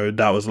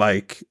 that was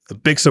like a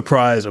big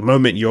surprise, a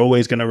moment you're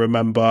always going to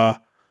remember,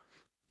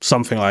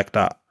 something like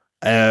that.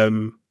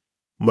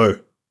 Mo,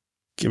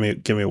 give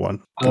me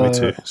one. Give me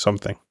two,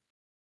 something.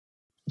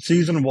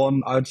 Season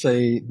 1, I'd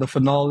say the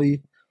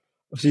finale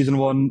of season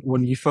 1,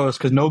 when you first,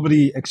 because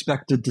nobody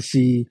expected to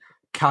see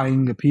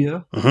Kang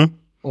appear,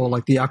 or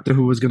like the actor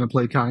who was going to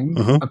play Kang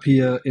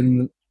appear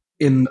in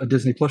a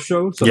Disney Plus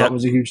show. So that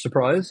was a huge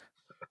surprise.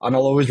 And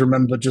I'll always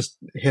remember just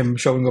him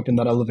showing up in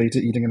that elevator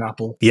eating an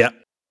apple. Yeah.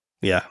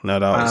 Yeah. No,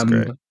 that was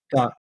great.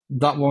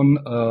 That one.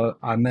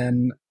 And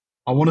then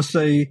I want to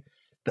say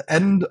the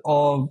end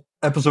of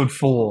episode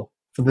 4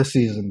 for this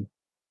season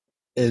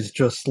was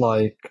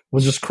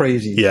just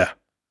crazy. Yeah.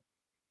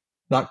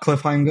 That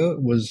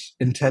cliffhanger was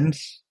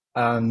intense.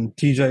 And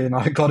TJ and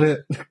I got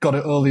it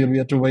early, and we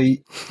had to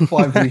wait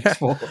 5 weeks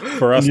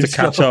for us to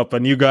catch up.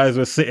 And you guys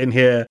were sitting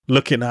here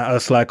looking at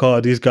us like,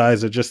 oh, these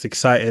guys are just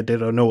excited. They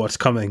don't know what's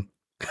coming.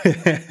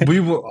 We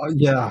were,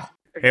 yeah.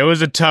 It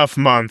was a tough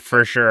month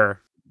for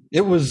sure.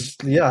 It was,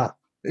 yeah.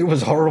 It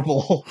was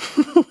horrible.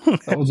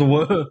 That was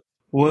the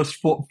worst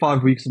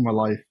 5 weeks of my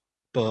life.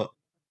 But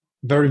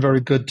very,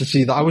 very good to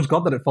see that. I was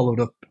glad that it followed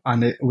up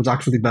and it was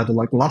actually better.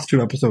 Like the last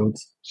 2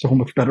 episodes, so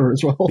much better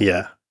as well.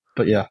 Yeah,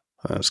 But yeah.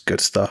 that's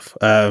good stuff.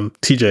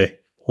 TJ,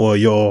 what are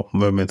your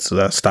moments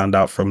that stand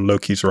out from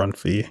Loki's run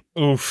for you?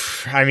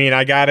 Oof. I mean,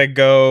 I gotta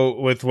go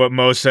with what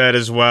Mo said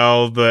as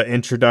well. The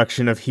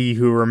introduction of He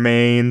Who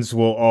Remains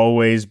will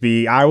always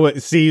be. I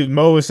would see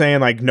Mo was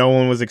saying like no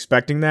one was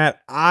expecting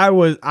that. I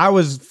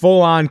was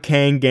full on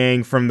Kang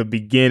gang from the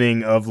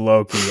beginning of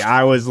Loki.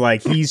 I was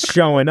like, he's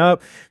showing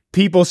up.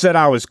 People said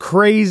I was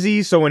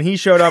crazy, so when he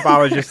showed up, I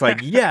was just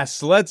like,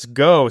 yes, let's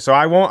go. So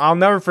I'll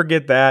never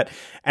forget that.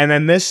 And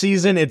then this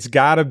season, it's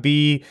gotta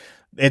be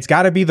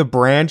the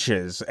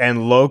branches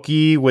and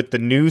Loki with the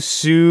new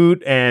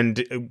suit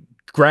and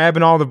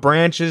grabbing all the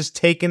branches,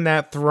 taking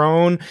that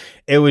throne.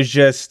 It was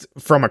just,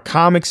 from a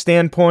comic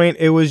standpoint,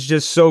 it was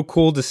just so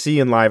cool to see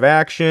in live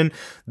action.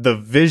 The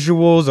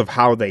visuals of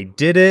how they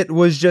did it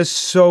was just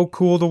so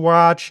cool to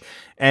watch.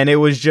 And it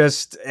was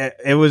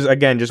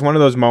again, just one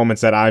of those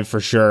moments that I for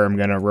sure am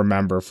going to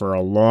remember for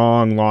a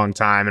long, long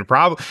time. And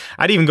probably,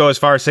 I'd even go as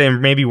far as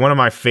saying maybe one of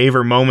my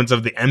favorite moments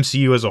of the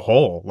MCU as a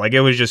whole. Like,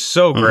 it was just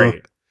so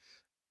great.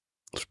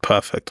 It's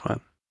perfect, man.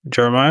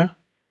 Jeremiah?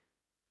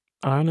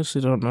 I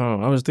honestly don't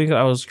know. I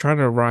was trying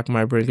to rack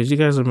my brain because you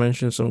guys have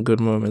mentioned some good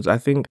moments. I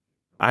think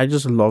I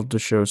just love the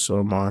show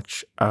so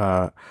much.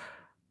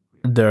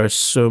 There are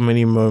so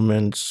many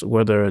moments,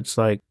 whether it's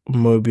like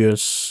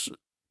Mobius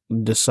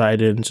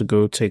deciding to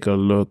go take a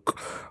look,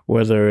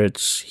 whether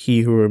it's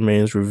He Who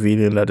Remains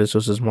revealing that this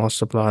was his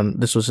master plan,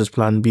 this was his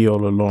plan B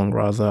all along,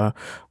 rather,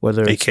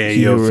 whether it's AKA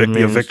He your Who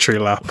Remains, victory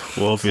lap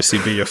will obviously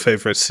be your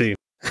favorite scene.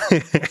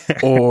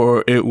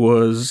 or it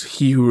was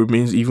He Who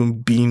Remains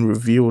even being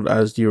revealed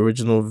as the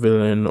original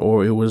villain,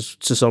 or it was,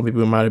 to some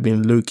people, it might have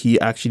been Loki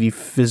actually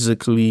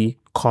physically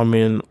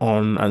coming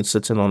on and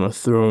sitting on a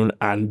throne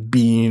and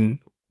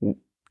being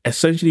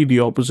essentially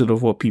the opposite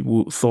of what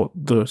people thought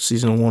the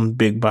season 1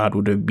 big bad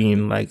would have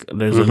been. Like,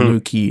 there's a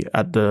Loki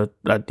at the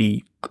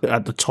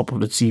top of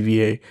the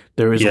TVA.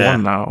 There is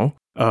one now.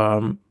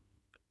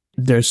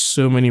 There's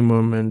so many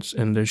moments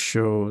in this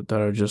show that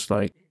are just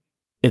like,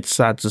 it's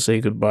sad to say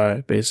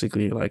goodbye,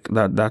 basically. Like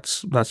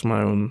that's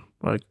my own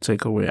like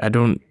takeaway.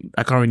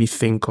 I can't really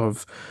think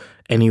of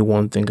any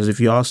one thing, because if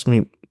you ask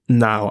me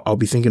now, I'll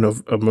be thinking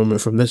of a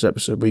moment from this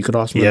episode, but you could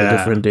ask me on a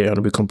different day and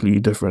it'll be completely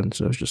different.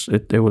 So it's just,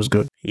 it was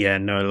good. Yeah,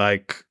 no,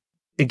 like,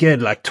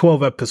 again, like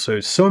 12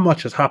 episodes, so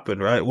much has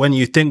happened, right? When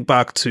you think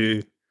back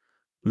to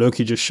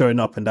Loki just showing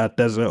up in that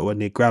desert when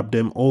they grabbed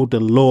him, all the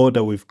lore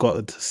that we've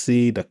gotten to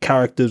see, the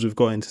characters we've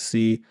gotten to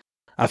see,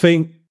 I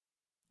think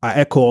I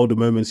echo all the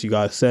moments you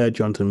guys said.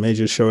 Jonathan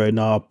Major showing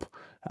up.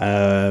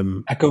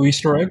 Echo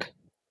Easter egg?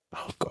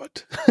 Oh,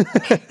 God.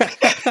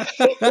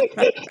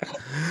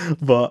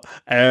 But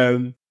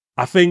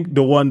I think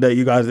the one that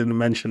you guys didn't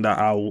mention that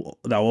will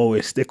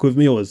always stick with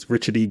me was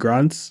Richard E.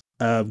 Grant's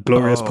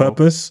Glorious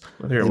Purpose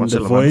in the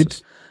Void.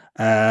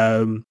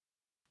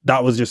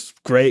 That was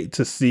just great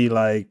to see,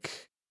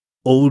 like,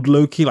 old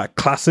Loki, like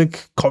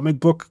classic comic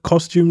book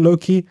costume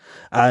Loki,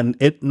 and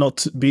it not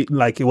to be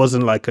like, it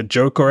wasn't like a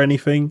joke or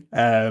anything.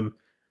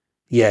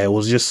 Yeah, it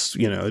was just,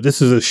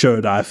 this is a show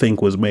that I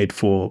think was made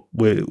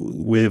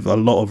with a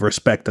lot of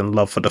respect and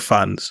love for the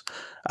fans.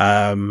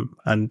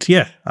 And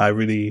yeah,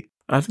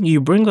 I think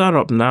you bring that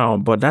up now,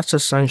 but that's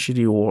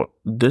essentially what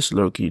this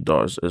Loki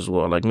does as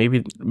well. Like,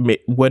 maybe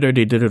whether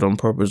they did it on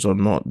purpose or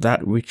not,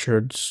 that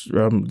Richard's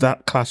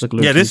that classic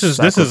Loki. Yeah, this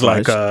is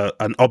like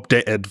an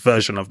updated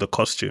version of the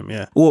costume.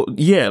 Yeah. Well,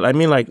 yeah, I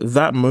mean, like,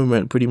 that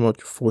moment pretty much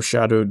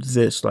foreshadowed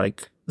this.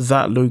 Like,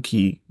 that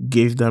Loki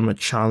gave them a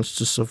chance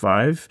to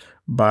survive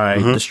by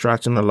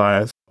distracting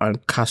Goliath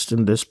and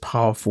casting this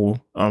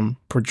powerful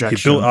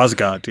projection. He built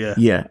Asgard, yeah.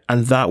 Yeah,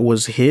 and that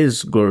was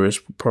his glorious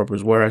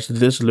purpose, whereas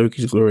this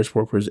Loki's glorious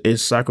purpose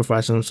is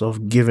sacrificing himself,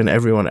 giving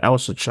everyone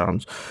else a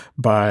chance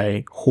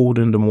by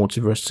holding the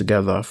multiverse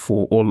together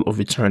for all of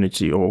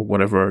eternity, or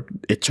whatever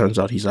it turns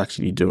out he's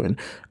actually doing.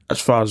 As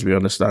far as we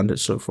understand it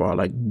so far,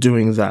 like,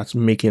 doing that,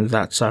 making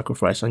that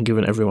sacrifice and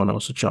giving everyone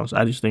else a chance.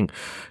 I just think,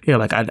 yeah,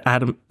 like, I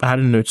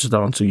hadn't noticed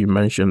that until you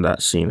mentioned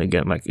that scene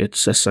again. Like,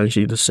 it's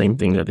essentially the same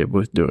thing that they're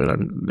both doing,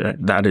 and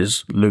that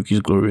is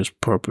Loki's glorious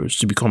purpose,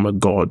 to become a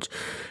god,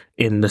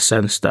 in the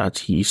sense that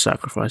he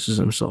sacrifices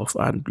himself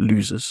and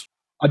loses.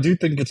 I do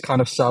think it's kind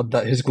of sad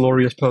that his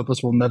glorious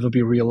purpose will never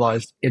be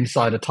realized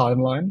inside a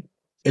timeline.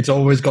 It's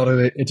always got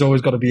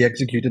to be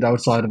executed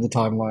outside of the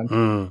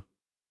timeline.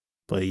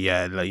 But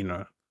yeah, like,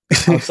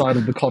 outside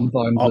of the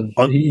confines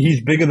of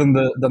he's bigger than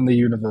the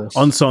universe.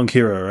 Unsung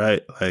hero,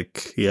 right?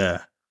 Like,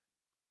 yeah.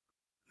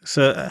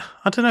 So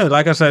I don't know.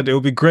 Like I said, it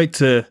would be great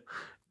to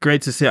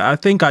see. I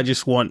think I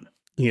just want,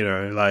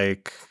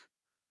 like,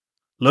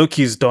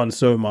 Loki's done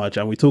so much,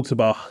 and we talked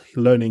about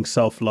learning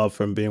self-love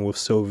from being with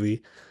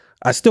Sylvie.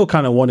 I still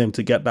kind of want him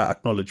to get that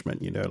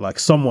acknowledgement, like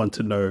someone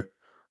to know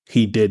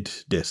he did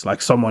this,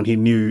 like someone he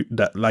knew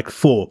that, like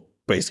Thor,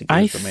 basically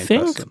I is the main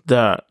think person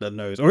that. that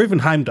knows. Or even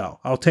Heimdall.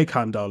 I'll take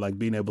Heimdall, like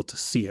being able to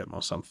see him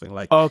or something.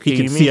 Like Okay, he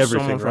can you see mean everything,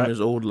 someone from right?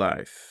 his old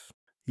life?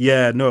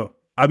 Yeah, no.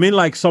 I mean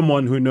like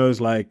someone who knows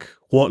like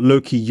what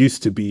Loki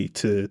used to be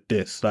to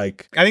this.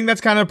 Like I think that's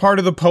kind of part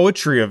of the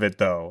poetry of it,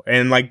 though,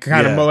 and like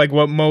kind of Yeah. like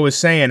what Mo was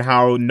saying,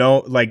 how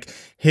like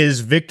his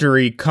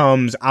victory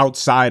comes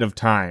outside of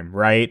time,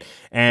 right?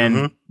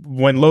 And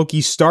when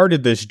Loki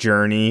started this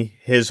journey,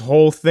 his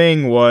whole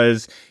thing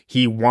was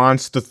he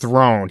wants the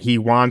throne, he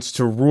wants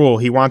to rule,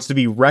 he wants to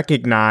be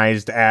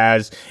recognized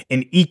as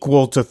an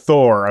equal to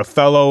Thor, a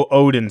fellow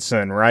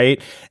Odinson,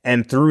 right?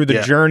 And through the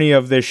Yeah. journey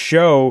of this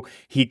show,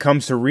 he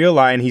comes to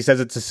realize, and he says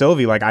it to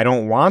Sylvie, like, I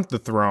don't want the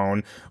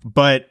throne,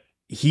 but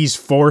he's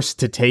forced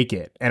to take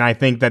it. And I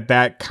think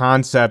that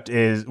concept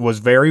was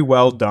very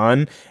well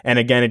done. And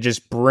again, it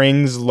just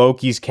brings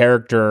Loki's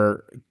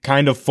character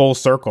kind of full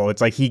circle.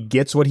 It's like he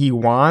gets what he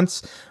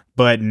wants,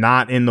 but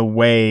not in the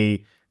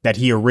way that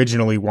he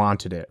originally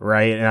wanted it,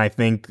 right? And I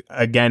think,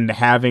 again,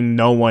 having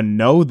no one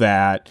know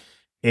that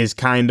is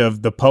kind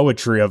of the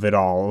poetry of it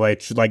all.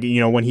 Like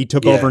when he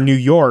took over New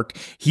York,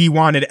 he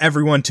wanted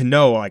everyone to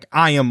know, like,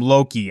 I am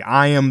Loki,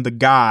 I am the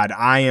god,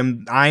 I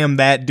am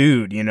that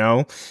dude,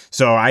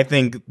 So I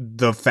think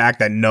the fact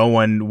that no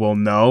one will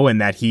know and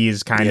that he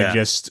is kind of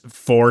just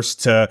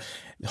forced to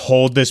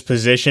hold this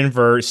position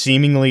for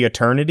seemingly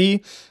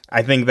eternity,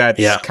 I think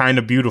that's kind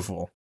of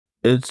beautiful.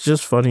 It's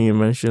just funny you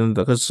mentioned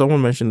that, because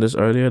someone mentioned this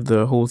earlier,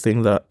 the whole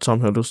thing that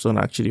Tom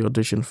Hiddleston actually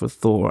auditioned for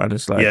Thor, and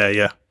it's like,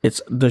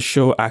 it's the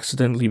show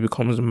accidentally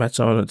becomes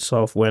meta on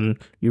itself when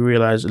you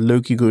realize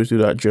Loki goes through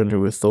that journey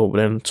with Thor, but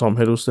then Tom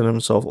Hiddleston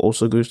himself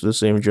also goes through the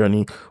same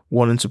journey,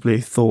 wanting to play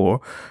Thor,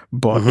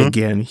 but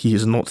again,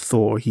 he's not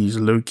Thor, he's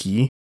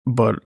Loki.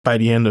 But by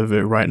the end of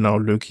it, right now,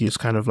 Loki is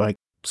kind of like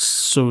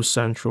so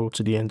central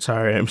to the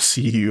entire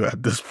MCU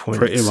at this point.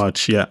 Pretty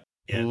much, yeah.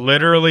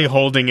 Literally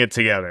holding it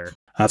together.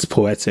 That's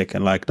poetic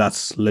and like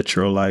that's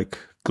literal like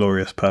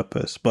glorious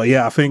purpose. But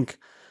yeah, I think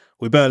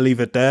we better leave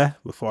it there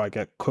before I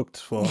get cooked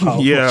for how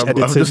much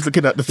editing I'm just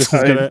looking at the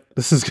time.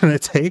 This is gonna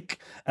take.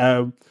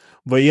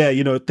 But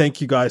yeah,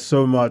 thank you guys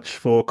so much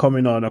for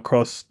coming on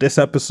across this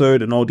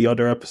episode and all the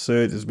other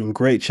episodes. It's been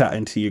great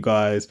chatting to you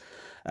guys.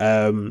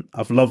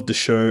 I've loved the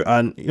show,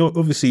 and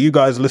obviously you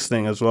guys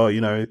listening as well,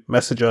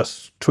 message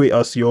us, tweet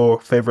us your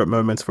favorite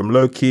moments from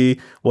Loki,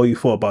 what you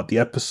thought about the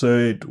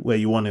episode, where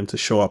you want him to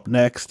show up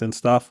next and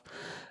stuff.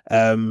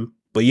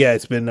 But yeah,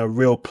 it's been a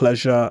real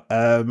pleasure.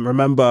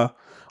 Remember,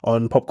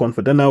 on Popcorn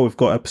for Dinner, we've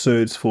got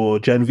episodes for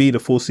Gen V, the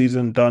full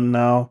season done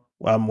now.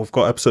 We've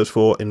got episodes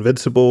for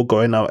Invincible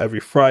going out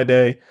every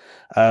Friday.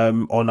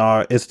 On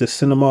our Is This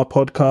Cinema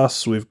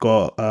podcast, we've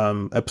got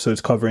episodes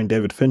covering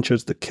David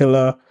Fincher's The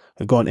Killer.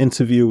 We've got an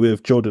interview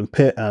with Jordan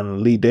Pitt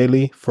and Lee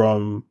Daly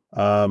from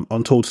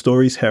Untold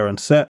Stories Here on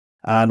Set.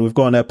 And we've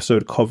got an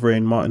episode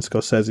covering Martin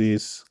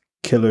Scorsese's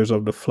Killers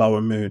of the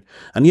Flower Moon.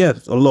 And yeah,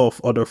 a lot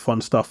of other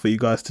fun stuff for you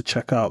guys to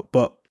check out.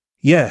 But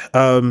yeah,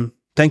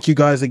 thank you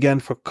guys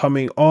again for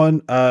coming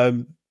on.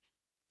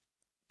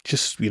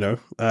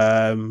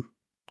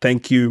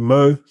 Thank you,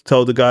 Mo.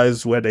 Tell the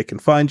guys where they can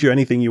find you.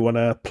 Anything you want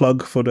to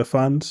plug for the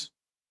fans?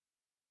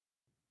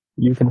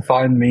 You can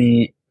find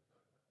me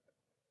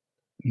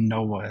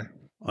nowhere.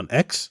 On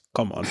X?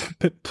 Come on,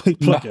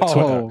 plug your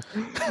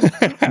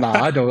Twitter.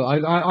 Nah, I don't.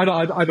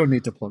 I don't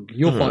need to plug.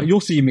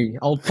 You'll see me.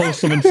 I'll post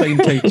some insane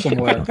take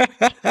somewhere,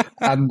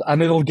 and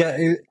it'll get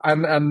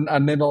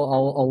and then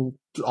I'll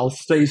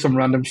say some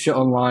random shit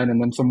online,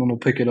 and then someone will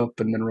pick it up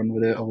and then run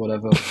with it or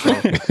whatever. So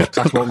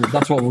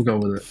that's what we'll go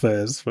with it.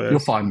 Fairs. You'll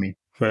find me.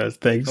 Fairs.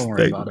 Thanks. Don't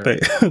worry about it.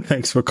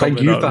 Thanks for coming.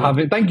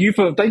 Thank you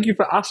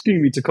for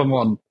asking me to come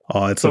on.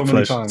 Oh, it's a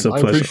pleasure. It's a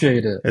pleasure. I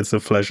appreciate it. It's a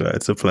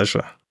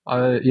pleasure.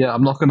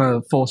 I'm not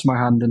gonna force my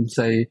hand and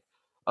say,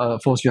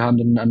 force your hand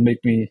and make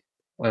me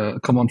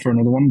come on for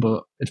another one,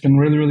 but it's been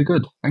really, really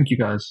good. Thank you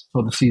guys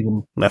for the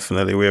season.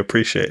 Definitely, we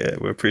appreciate it.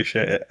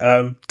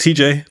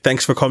 TJ,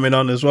 thanks for coming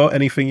on as well.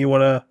 Anything you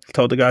want to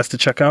tell the guys to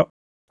check out?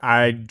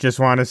 I just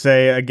want to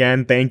say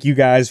again, thank you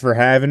guys for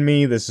having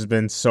me. This has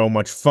been so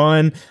much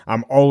fun.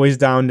 I'm always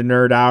down to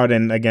nerd out.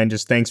 And again,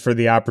 just thanks for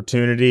the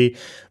opportunity.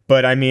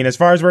 But I mean, as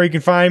far as where you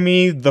can find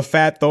me, The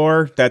Fat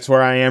Thor, that's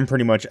where I am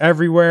pretty much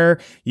everywhere.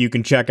 You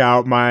can check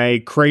out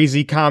my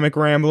crazy comic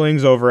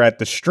ramblings over at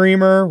The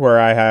Streamer, where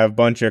I have a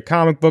bunch of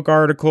comic book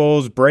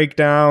articles,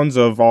 breakdowns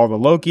of all the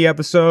Loki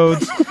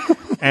episodes.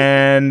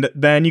 And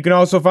then you can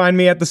also find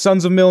me at The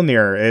Sons of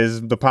Mjolnir,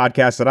 is the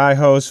podcast that I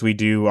host. We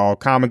do all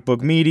comic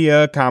book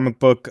media, comic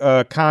book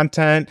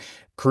content,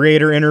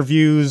 creator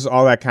interviews,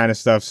 all that kind of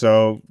stuff.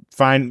 So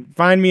find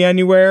me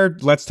anywhere.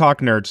 Let's talk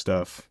nerd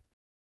stuff.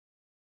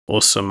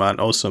 Awesome, man.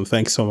 Awesome.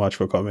 Thanks so much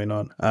for coming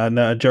on.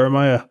 And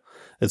Jeremiah,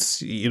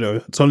 it's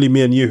only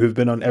me and you who've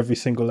been on every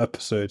single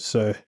episode.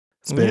 So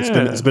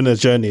it's been a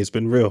journey. It's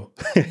been real.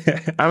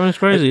 I mean, it's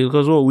crazy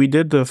because we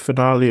did the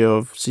finale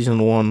of season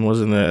 1,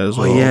 wasn't it? As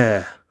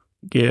well.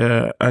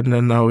 Yeah, and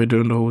then now we're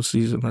doing the whole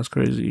season. That's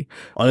crazy.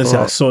 Honestly,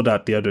 I saw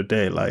that the other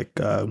day. Like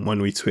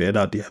when we tweeted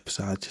out the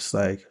episode, I just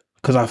like,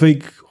 because I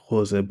think what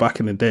was it, back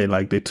in the day,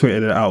 like they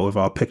tweeted it out with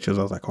our pictures.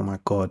 I was like, oh my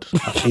God,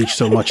 I've aged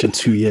so much in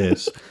 2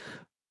 years.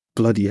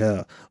 Bloody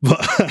hell.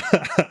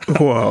 But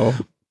Wow.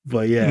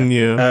 but yeah.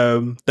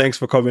 Yeah. Thanks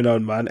for coming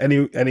on, man.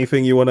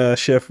 Anything you want to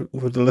share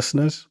with the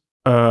listeners?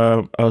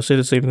 I'll say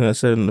the same thing I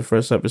said in the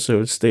first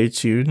episode. Stay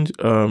tuned.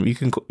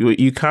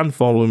 You can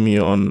follow me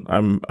on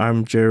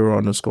I'm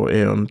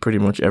Jero_A on pretty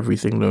much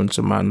everything known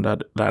to man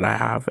that I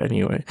have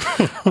anyway.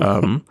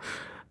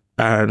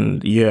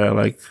 And yeah,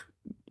 like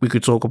we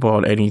could talk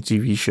about any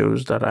TV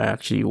shows that I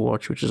actually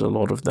watch, which is a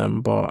lot of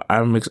them. But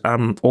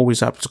I'm always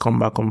happy to come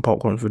back on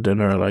Popcorn for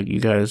Dinner. Like you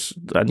guys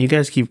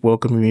keep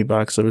welcoming me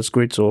back, so it's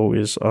great to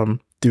always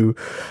do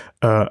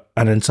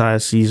an entire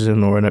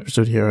season or an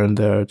episode here and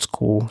there. It's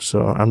cool.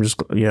 So I'm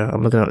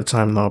looking at the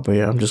time now, but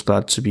yeah, I'm just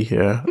glad to be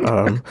here.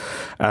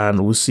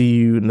 And we'll see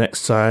you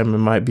next time. It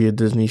might be a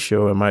Disney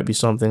show, it might be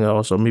something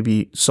else, or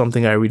maybe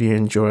something I really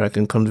enjoy. I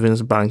can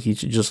convince Banky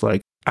to just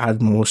like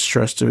add more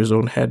stress to his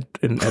own head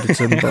in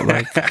editing, but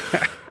like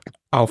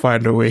I'll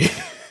find a way.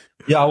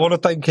 Yeah, I want to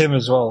thank him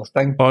as well.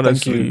 Thank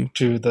you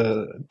to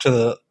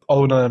the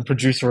owner and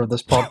producer of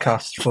this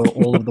podcast for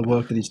all of the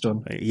work that he's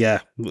done. Yeah.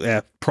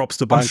 Props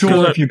to Banky. I'm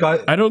sure if you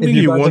guys, I don't if think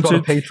you he guys have got a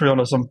wanted Patreon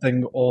or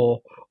something or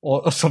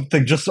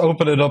something, just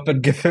open it up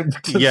and give him.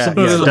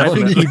 I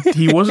think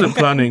he wasn't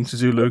planning to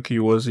do Loki,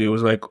 was he? It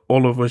was like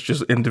all of us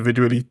just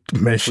individually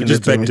mentioned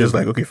it to him, just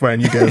like, okay, fine,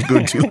 you guys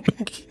go to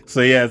Loki.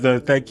 So yeah, so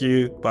thank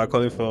you,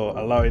 Barcoli, for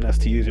allowing us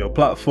to use your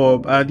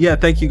platform. And yeah,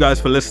 thank you guys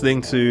for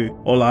listening to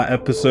all our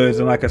episodes.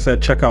 And like I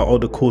said, check out all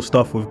the cool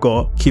stuff we've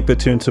got. Keep it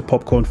tuned to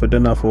Popcorn for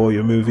Dinner for all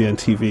your movie and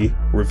TV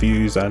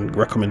reviews and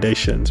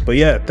recommendations. But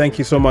yeah, thank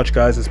you so much,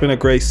 guys. It's been a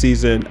great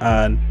season,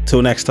 and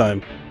till next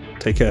time,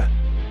 take care.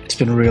 It's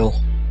been real.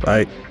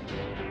 Bye.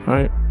 All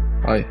right.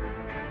 Bye.